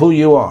yourself who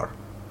you are.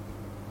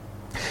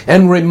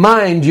 And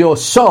remind your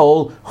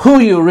soul who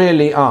you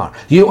really are.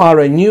 You are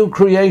a new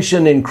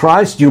creation in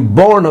Christ. You're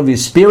born of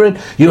His Spirit.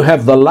 You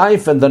have the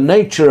life and the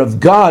nature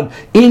of God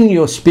in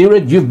your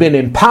spirit. You've been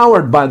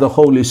empowered by the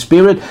Holy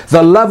Spirit.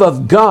 The love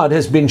of God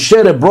has been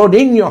shed abroad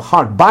in your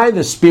heart by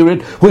the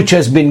Spirit, which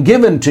has been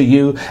given to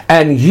you.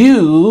 And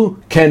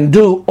you can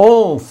do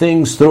all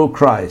things through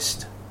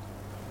Christ.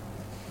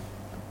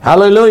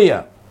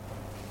 Hallelujah.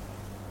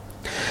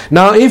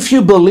 Now, if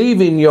you believe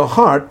in your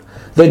heart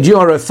that you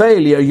are a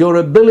failure, your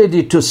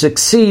ability to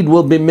succeed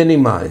will be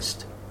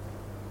minimized.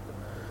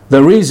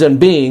 The reason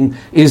being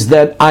is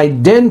that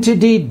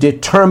identity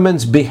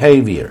determines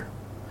behavior.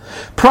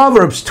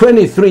 Proverbs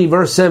 23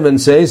 verse 7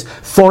 says,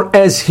 "For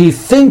as he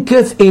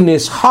thinketh in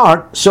his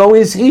heart, so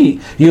is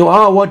he." You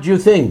are what you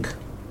think.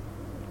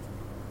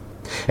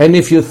 And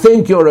if you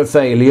think you're a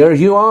failure,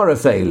 you are a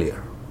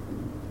failure.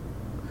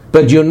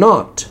 But you're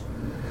not.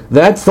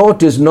 That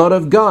thought is not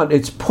of God.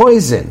 It's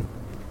poison.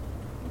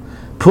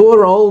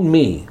 Poor old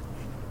me.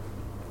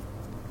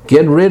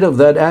 Get rid of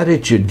that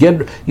attitude.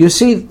 You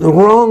see,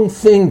 wrong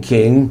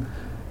thinking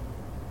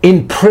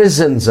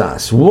imprisons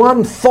us.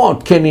 One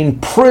thought can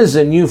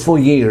imprison you for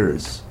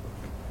years.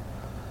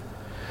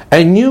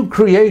 A new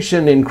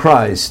creation in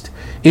Christ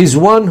is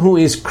one who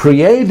is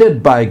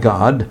created by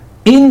God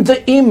in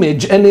the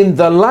image and in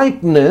the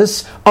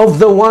likeness of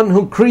the one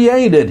who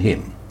created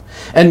him.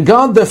 And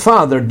God the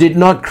Father did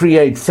not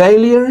create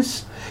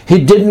failures. He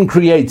didn't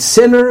create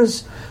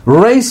sinners,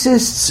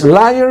 racists,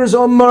 liars,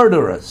 or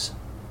murderers.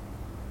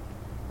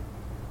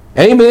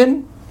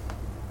 Amen.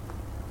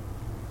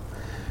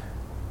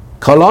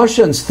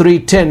 Colossians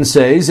 3:10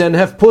 says, "And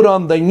have put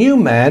on the new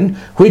man,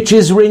 which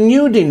is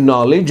renewed in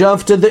knowledge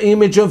after the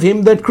image of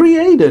him that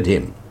created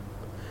him."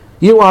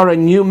 You are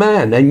a new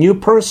man, a new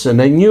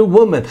person, a new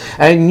woman,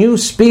 a new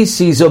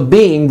species of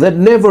being that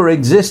never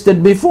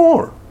existed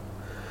before.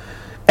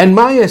 And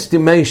my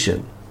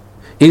estimation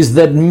is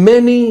that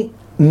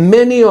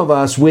many of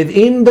us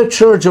within the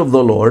church of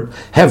the Lord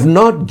have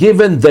not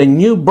given the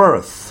new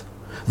birth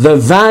the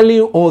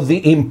value or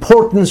the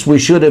importance we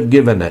should have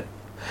given it.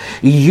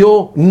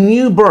 Your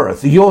new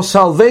birth, your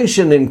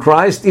salvation in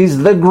Christ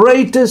is the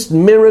greatest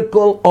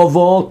miracle of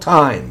all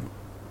time.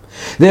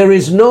 There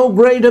is no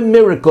greater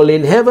miracle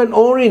in heaven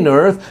or in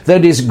earth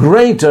that is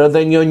greater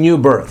than your new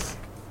birth.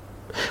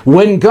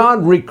 When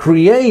God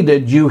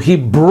recreated you, He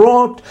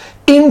brought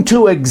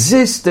into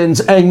existence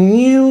a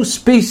new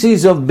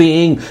species of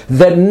being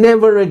that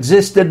never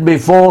existed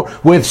before,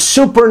 with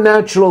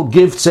supernatural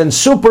gifts and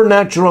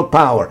supernatural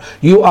power.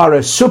 You are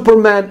a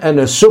superman and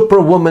a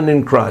superwoman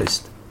in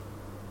Christ.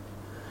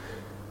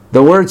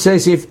 The Word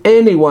says, if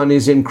anyone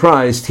is in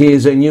Christ, he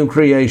is a new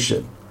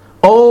creation.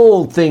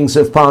 All things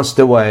have passed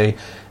away,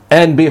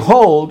 And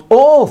behold,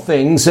 all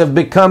things have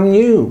become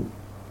new.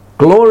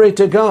 Glory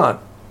to God.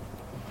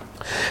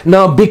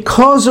 Now,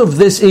 because of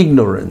this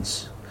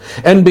ignorance,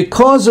 and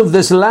because of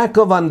this lack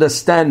of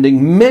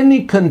understanding,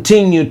 many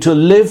continue to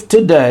live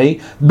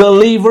today,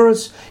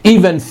 believers,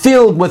 even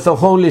filled with the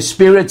Holy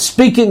Spirit,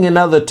 speaking in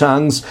other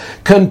tongues,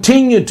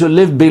 continue to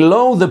live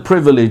below the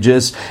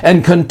privileges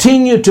and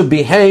continue to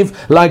behave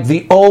like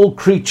the old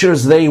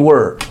creatures they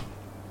were.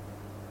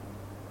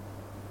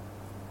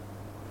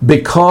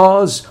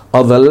 Because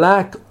of a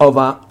lack of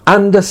our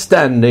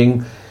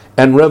understanding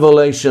and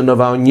revelation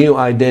of our new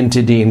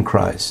identity in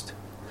Christ.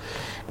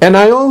 And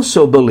I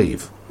also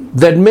believe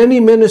that many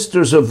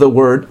ministers of the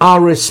word are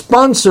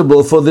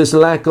responsible for this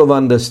lack of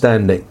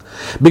understanding,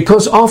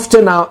 because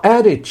often our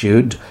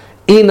attitude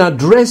in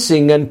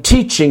addressing and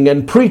teaching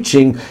and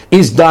preaching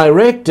is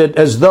directed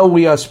as though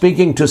we are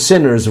speaking to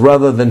sinners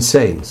rather than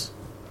saints.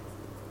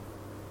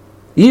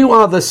 You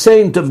are the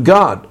saint of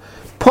God.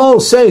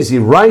 Paul says, he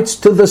writes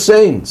to the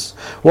saints.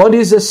 What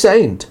is a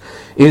saint?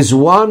 Is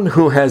one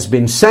who has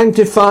been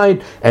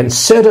sanctified and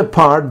set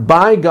apart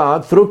by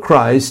God through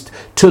Christ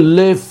to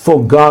live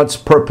for God's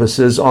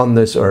purposes on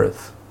this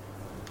earth.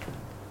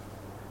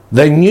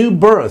 The new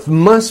birth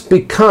must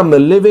become a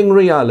living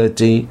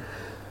reality,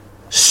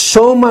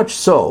 so much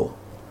so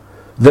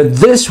that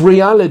this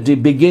reality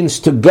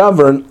begins to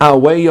govern our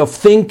way of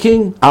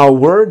thinking, our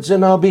words,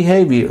 and our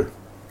behavior.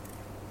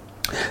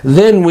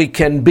 Then we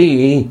can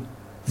be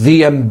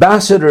the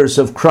ambassadors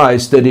of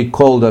Christ that He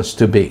called us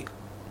to be.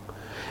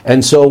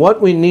 And so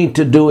what we need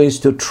to do is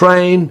to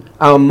train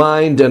our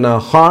mind and our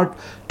heart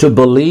to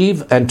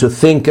believe and to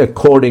think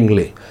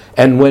accordingly.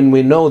 And when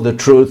we know the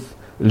truth,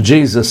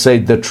 Jesus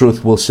said the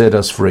truth will set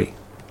us free.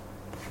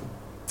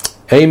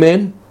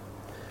 Amen?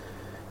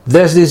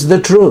 This is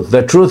the truth.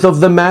 The truth of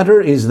the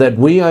matter is that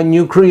we are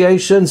new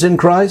creations in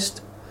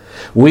Christ.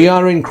 We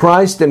are in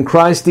Christ and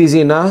Christ is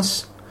in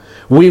us.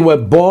 We were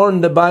born,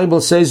 the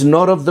Bible says,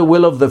 not of the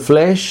will of the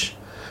flesh,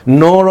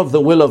 nor of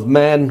the will of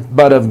man,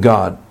 but of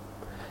God.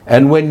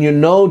 And when you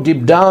know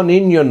deep down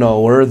in your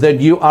knower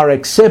that you are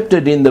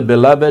accepted in the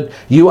beloved,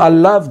 you are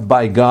loved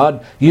by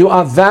God, you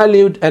are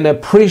valued and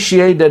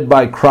appreciated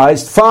by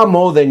Christ far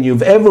more than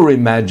you've ever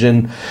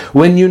imagined,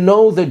 when you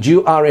know that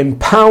you are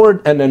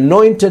empowered and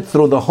anointed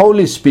through the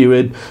Holy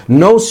Spirit,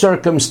 no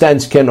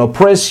circumstance can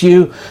oppress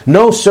you,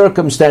 no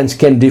circumstance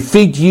can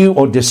defeat you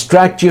or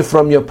distract you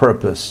from your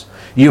purpose.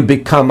 You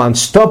become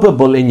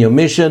unstoppable in your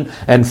mission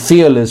and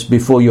fearless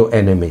before your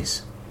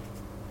enemies.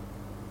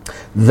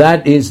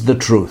 That is the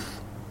truth.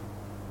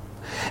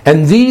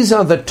 And these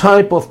are the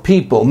type of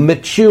people,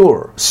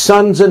 mature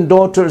sons and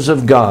daughters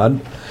of God,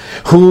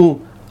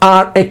 who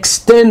are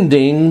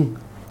extending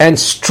and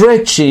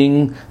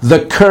stretching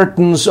the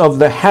curtains of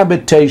the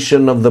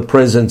habitation of the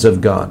presence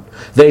of God.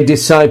 They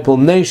disciple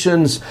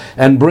nations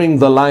and bring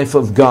the life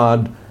of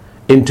God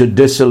into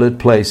desolate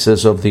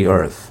places of the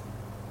earth.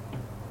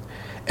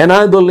 And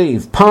I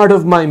believe part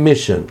of my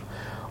mission,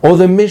 or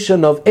the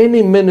mission of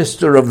any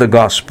minister of the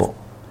gospel,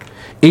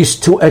 is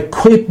to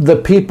equip the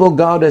people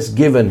God has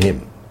given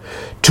him,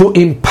 to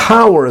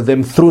empower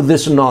them through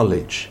this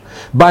knowledge,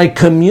 by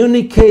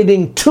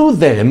communicating to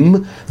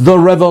them the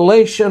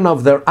revelation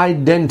of their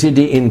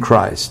identity in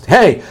Christ.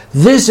 Hey,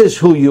 this is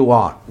who you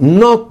are,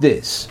 not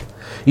this.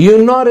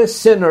 You're not a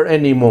sinner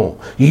anymore.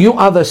 You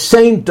are the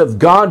saint of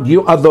God.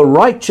 You are the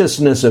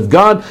righteousness of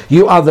God.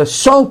 You are the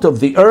salt of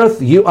the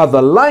earth. You are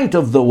the light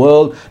of the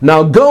world.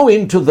 Now go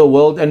into the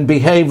world and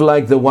behave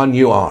like the one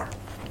you are.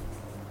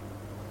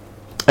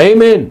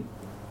 Amen.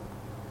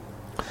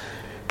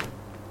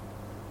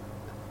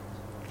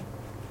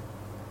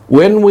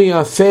 When we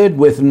are fed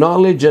with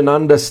knowledge and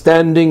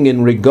understanding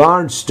in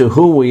regards to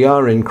who we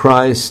are in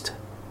Christ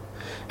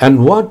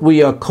and what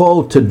we are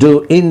called to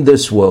do in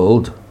this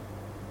world,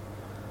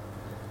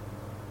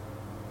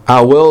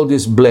 our world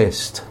is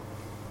blessed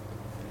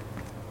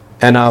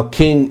and our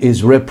King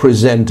is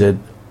represented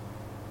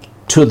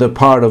to the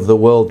part of the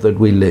world that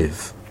we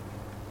live.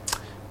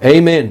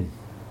 Amen.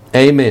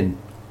 Amen.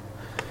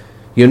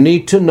 You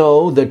need to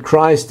know that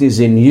Christ is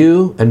in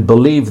you and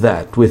believe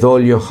that with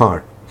all your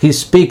heart. He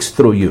speaks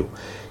through you.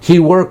 He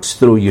works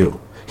through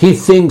you. He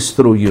thinks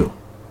through you.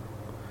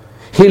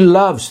 He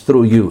loves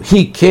through you.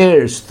 He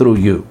cares through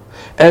you.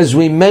 As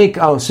we make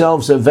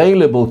ourselves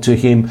available to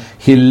Him,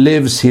 He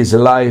lives His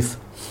life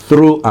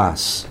through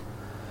us.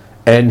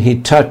 And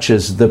He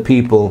touches the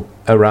people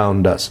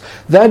around us.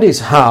 That is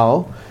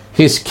how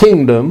His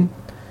kingdom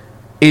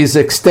is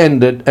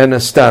extended and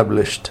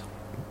established.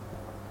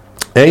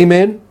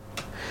 Amen.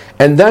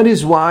 And that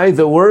is why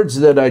the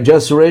words that I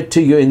just read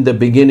to you in the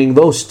beginning,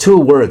 those two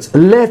words,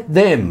 let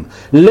them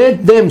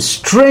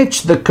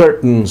stretch the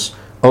curtains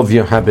of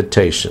your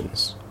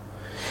habitations.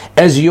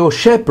 As your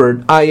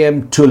shepherd, I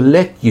am to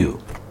let you.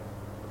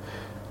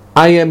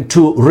 I am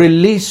to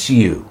release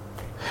you.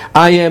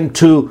 I am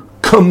to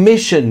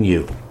commission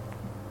you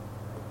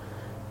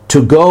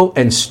to go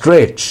and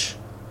stretch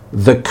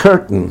the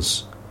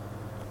curtains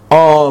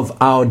of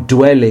our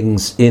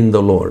dwellings in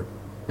the Lord.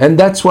 And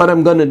that's what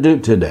I'm going to do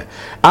today.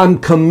 I'm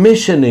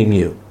commissioning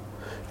you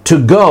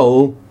to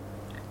go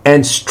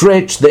and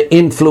stretch the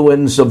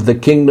influence of the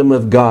kingdom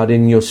of God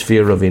in your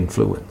sphere of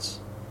influence.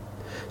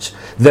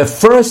 The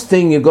first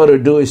thing you got to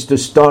do is to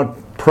start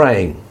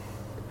praying.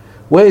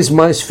 Where is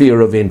my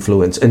sphere of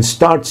influence? And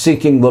start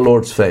seeking the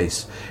Lord's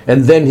face.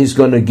 And then He's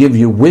going to give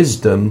you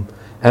wisdom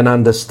and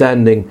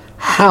understanding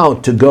how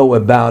to go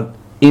about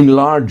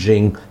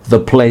enlarging the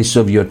place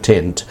of your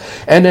tent.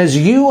 And as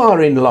you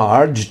are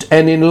enlarged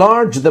and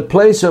enlarge the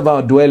place of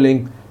our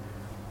dwelling,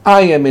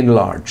 I am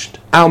enlarged.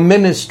 Our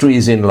ministry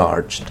is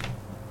enlarged.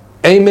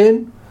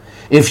 Amen?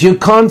 If you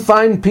can't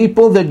find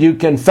people that you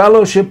can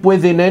fellowship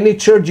with in any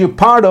church you're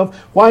part of,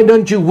 why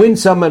don't you win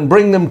some and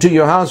bring them to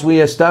your house? We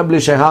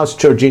establish a house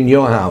church in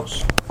your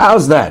house.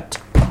 How's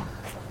that?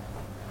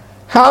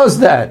 How's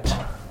that?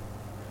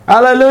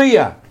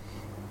 Hallelujah.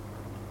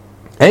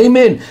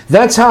 Amen.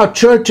 That's how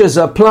churches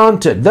are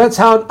planted. That's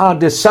how our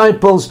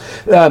disciples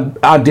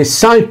are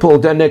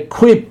discipled and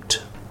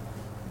equipped.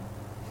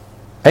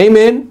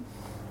 Amen.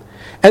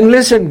 And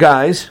listen,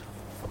 guys,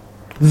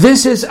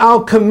 this is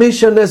our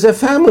commission as a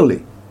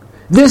family.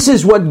 This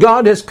is what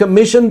God has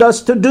commissioned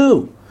us to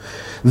do.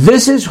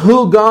 This is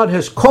who God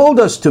has called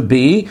us to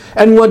be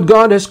and what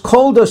God has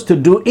called us to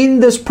do in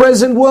this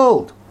present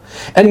world.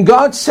 And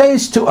God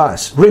says to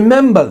us,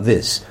 remember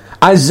this,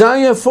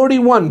 Isaiah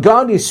 41,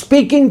 God is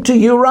speaking to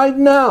you right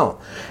now.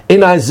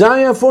 In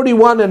Isaiah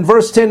 41 and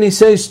verse 10, He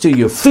says to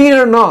you,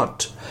 fear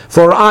not,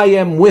 for I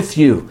am with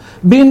you.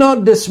 Be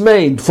not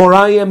dismayed, for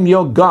I am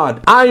your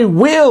God. I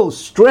will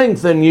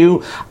strengthen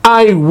you.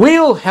 I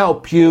will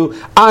help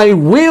you. I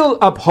will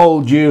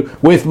uphold you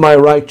with my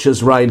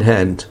righteous right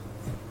hand.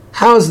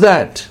 How's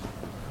that?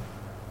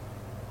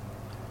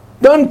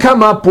 Don't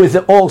come up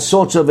with all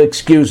sorts of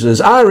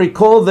excuses. I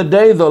recall the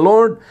day the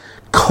Lord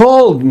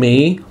called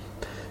me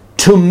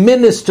to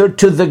minister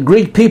to the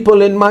Greek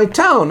people in my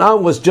town. I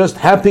was just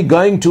happy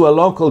going to a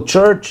local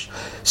church,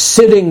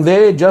 sitting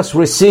there just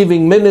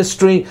receiving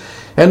ministry,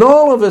 and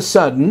all of a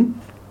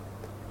sudden,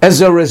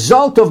 as a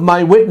result of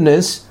my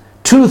witness,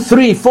 2,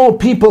 3, 4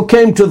 people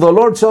came to the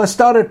Lord. So I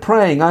started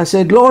praying. I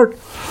said, Lord,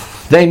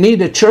 they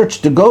need a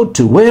church to go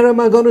to. Where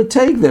am I going to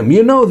take them?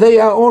 You know, they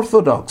are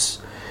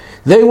Orthodox.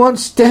 They won't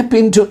step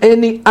into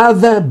any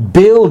other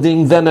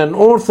building than an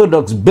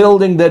Orthodox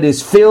building that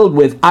is filled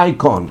with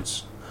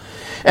icons.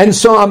 And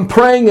so I'm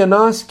praying and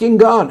asking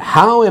God,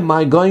 where am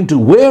I going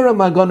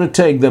to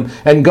take them?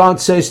 And God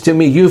says to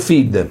me, you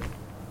feed them.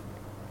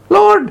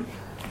 Lord,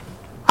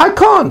 I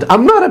can't.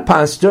 I'm not a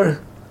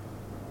pastor.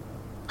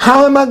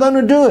 How am I going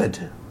to do it?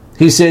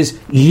 He says,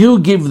 you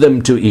give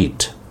them to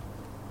eat.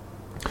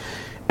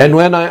 And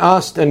when I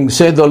asked and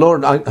said, the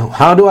Lord,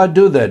 how do I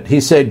do that?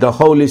 He said, the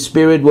Holy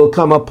Spirit will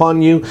come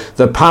upon you.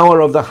 The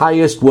power of the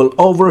highest will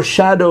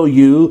overshadow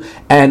you.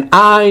 And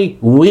I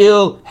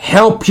will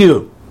help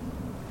you.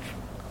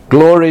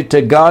 Glory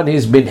to God,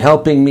 He's been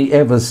helping me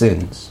ever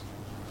since.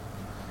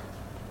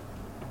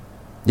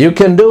 You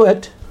can do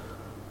it.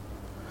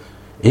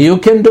 You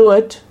can do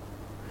it.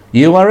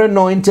 You are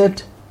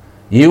anointed.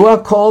 You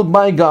are called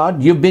by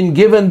God. You've been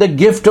given the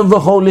gift of the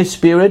Holy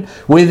Spirit.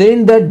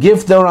 Within that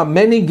gift, there are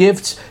many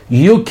gifts.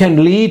 You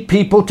can lead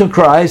people to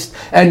Christ,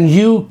 and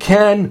you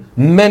can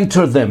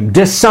mentor them,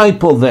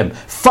 disciple them,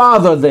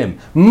 father them,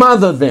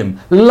 mother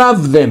them,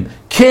 love them,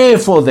 care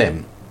for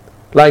them,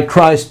 like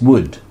Christ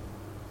would.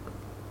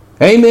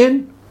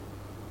 Amen.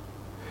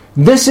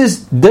 This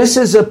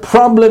is a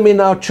problem in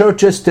our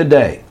churches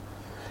today.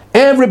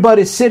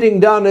 Everybody's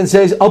sitting down and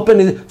says,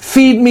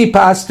 feed me,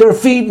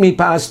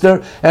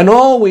 pastor, and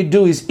all we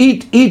do is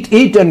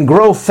eat, and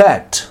grow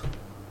fat.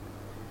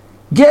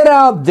 Get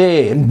out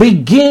there and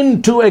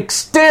begin to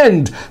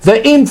extend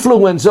the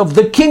influence of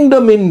the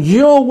kingdom in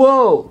your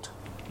world.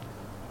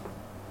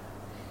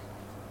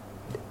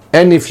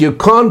 And if you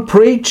can't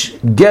preach,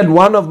 get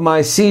one of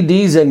my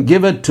CDs and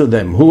give it to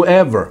them,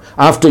 whoever,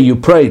 after you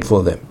prayed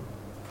for them.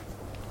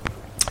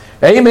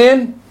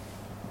 Amen.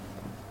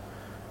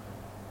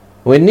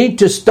 We need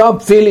to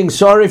stop feeling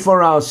sorry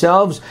for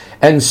ourselves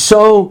and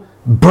so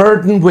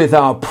burdened with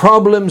our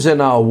problems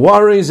and our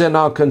worries and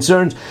our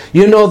concerns.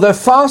 You know, the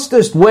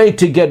fastest way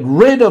to get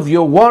rid of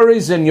your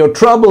worries and your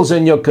troubles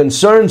and your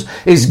concerns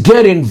is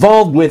get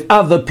involved with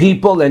other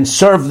people and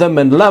serve them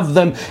and love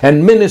them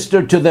and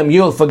minister to them.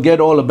 You'll forget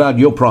all about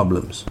your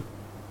problems.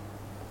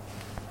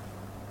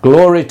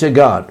 Glory to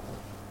God.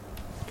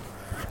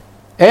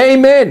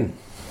 Amen.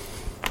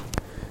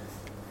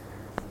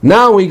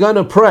 Now we're going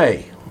to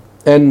pray.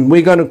 And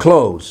we're going to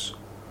close.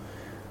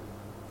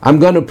 I'm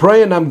going to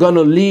pray and I'm going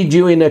to lead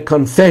you in a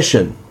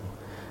confession.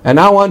 And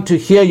I want to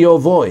hear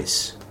your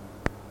voice.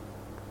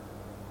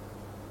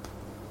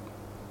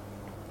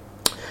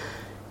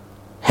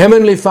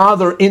 Heavenly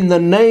Father, in the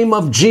name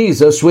of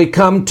Jesus, we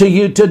come to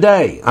you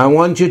today. I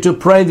want you to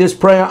pray this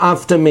prayer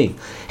after me.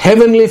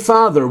 Heavenly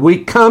Father,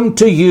 we come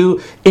to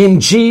you in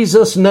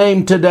Jesus'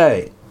 name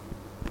today.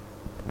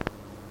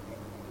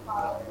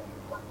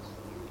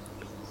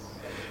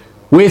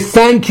 We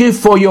thank you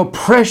for your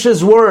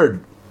precious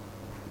word.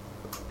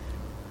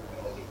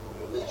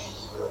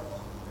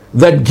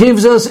 that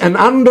gives us an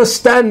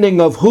understanding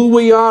of who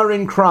we are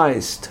in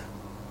Christ.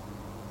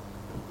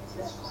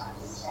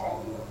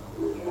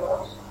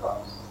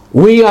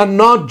 We are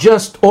not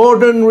just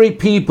ordinary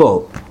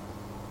people.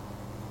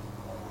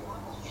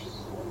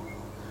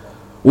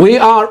 We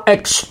are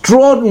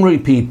extraordinary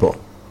people.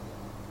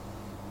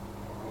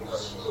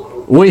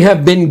 We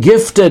have been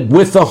gifted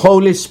with the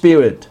Holy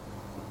Spirit.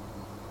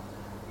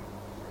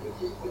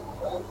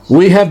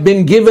 We have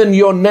been given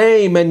your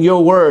name and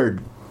your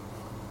word.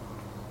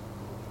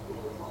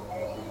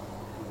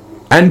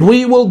 And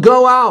we will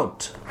go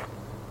out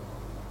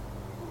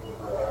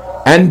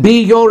and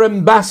be your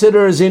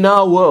ambassadors in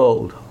our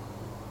world.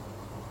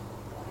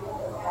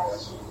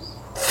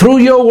 Through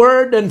your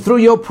word and through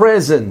your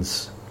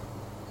presence,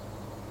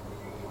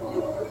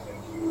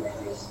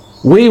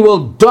 we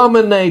will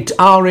dominate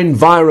our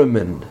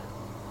environment.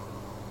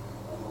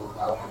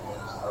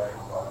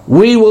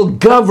 We will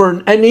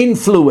govern and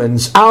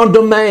influence our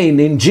domain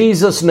in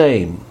Jesus'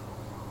 name.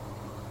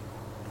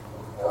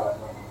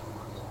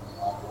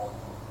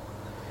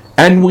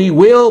 And we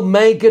will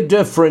make a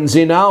difference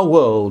in our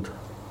world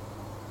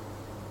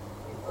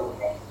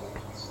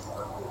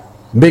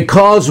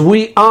because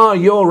we are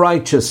your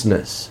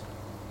righteousness.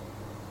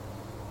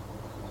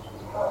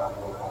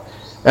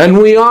 And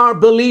we are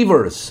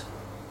believers.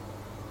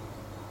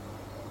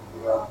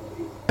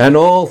 And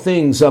all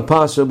things are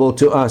possible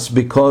to us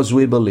because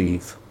we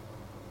believe.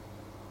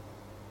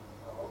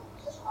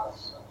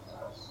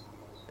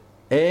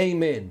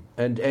 Amen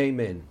and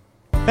amen.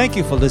 Thank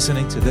you for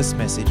listening to this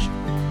message.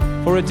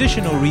 For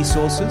additional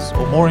resources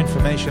or more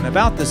information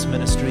about this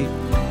ministry,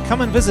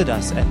 come and visit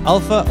us at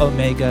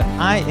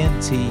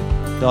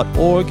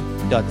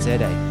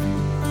alphaomegaint.org.za.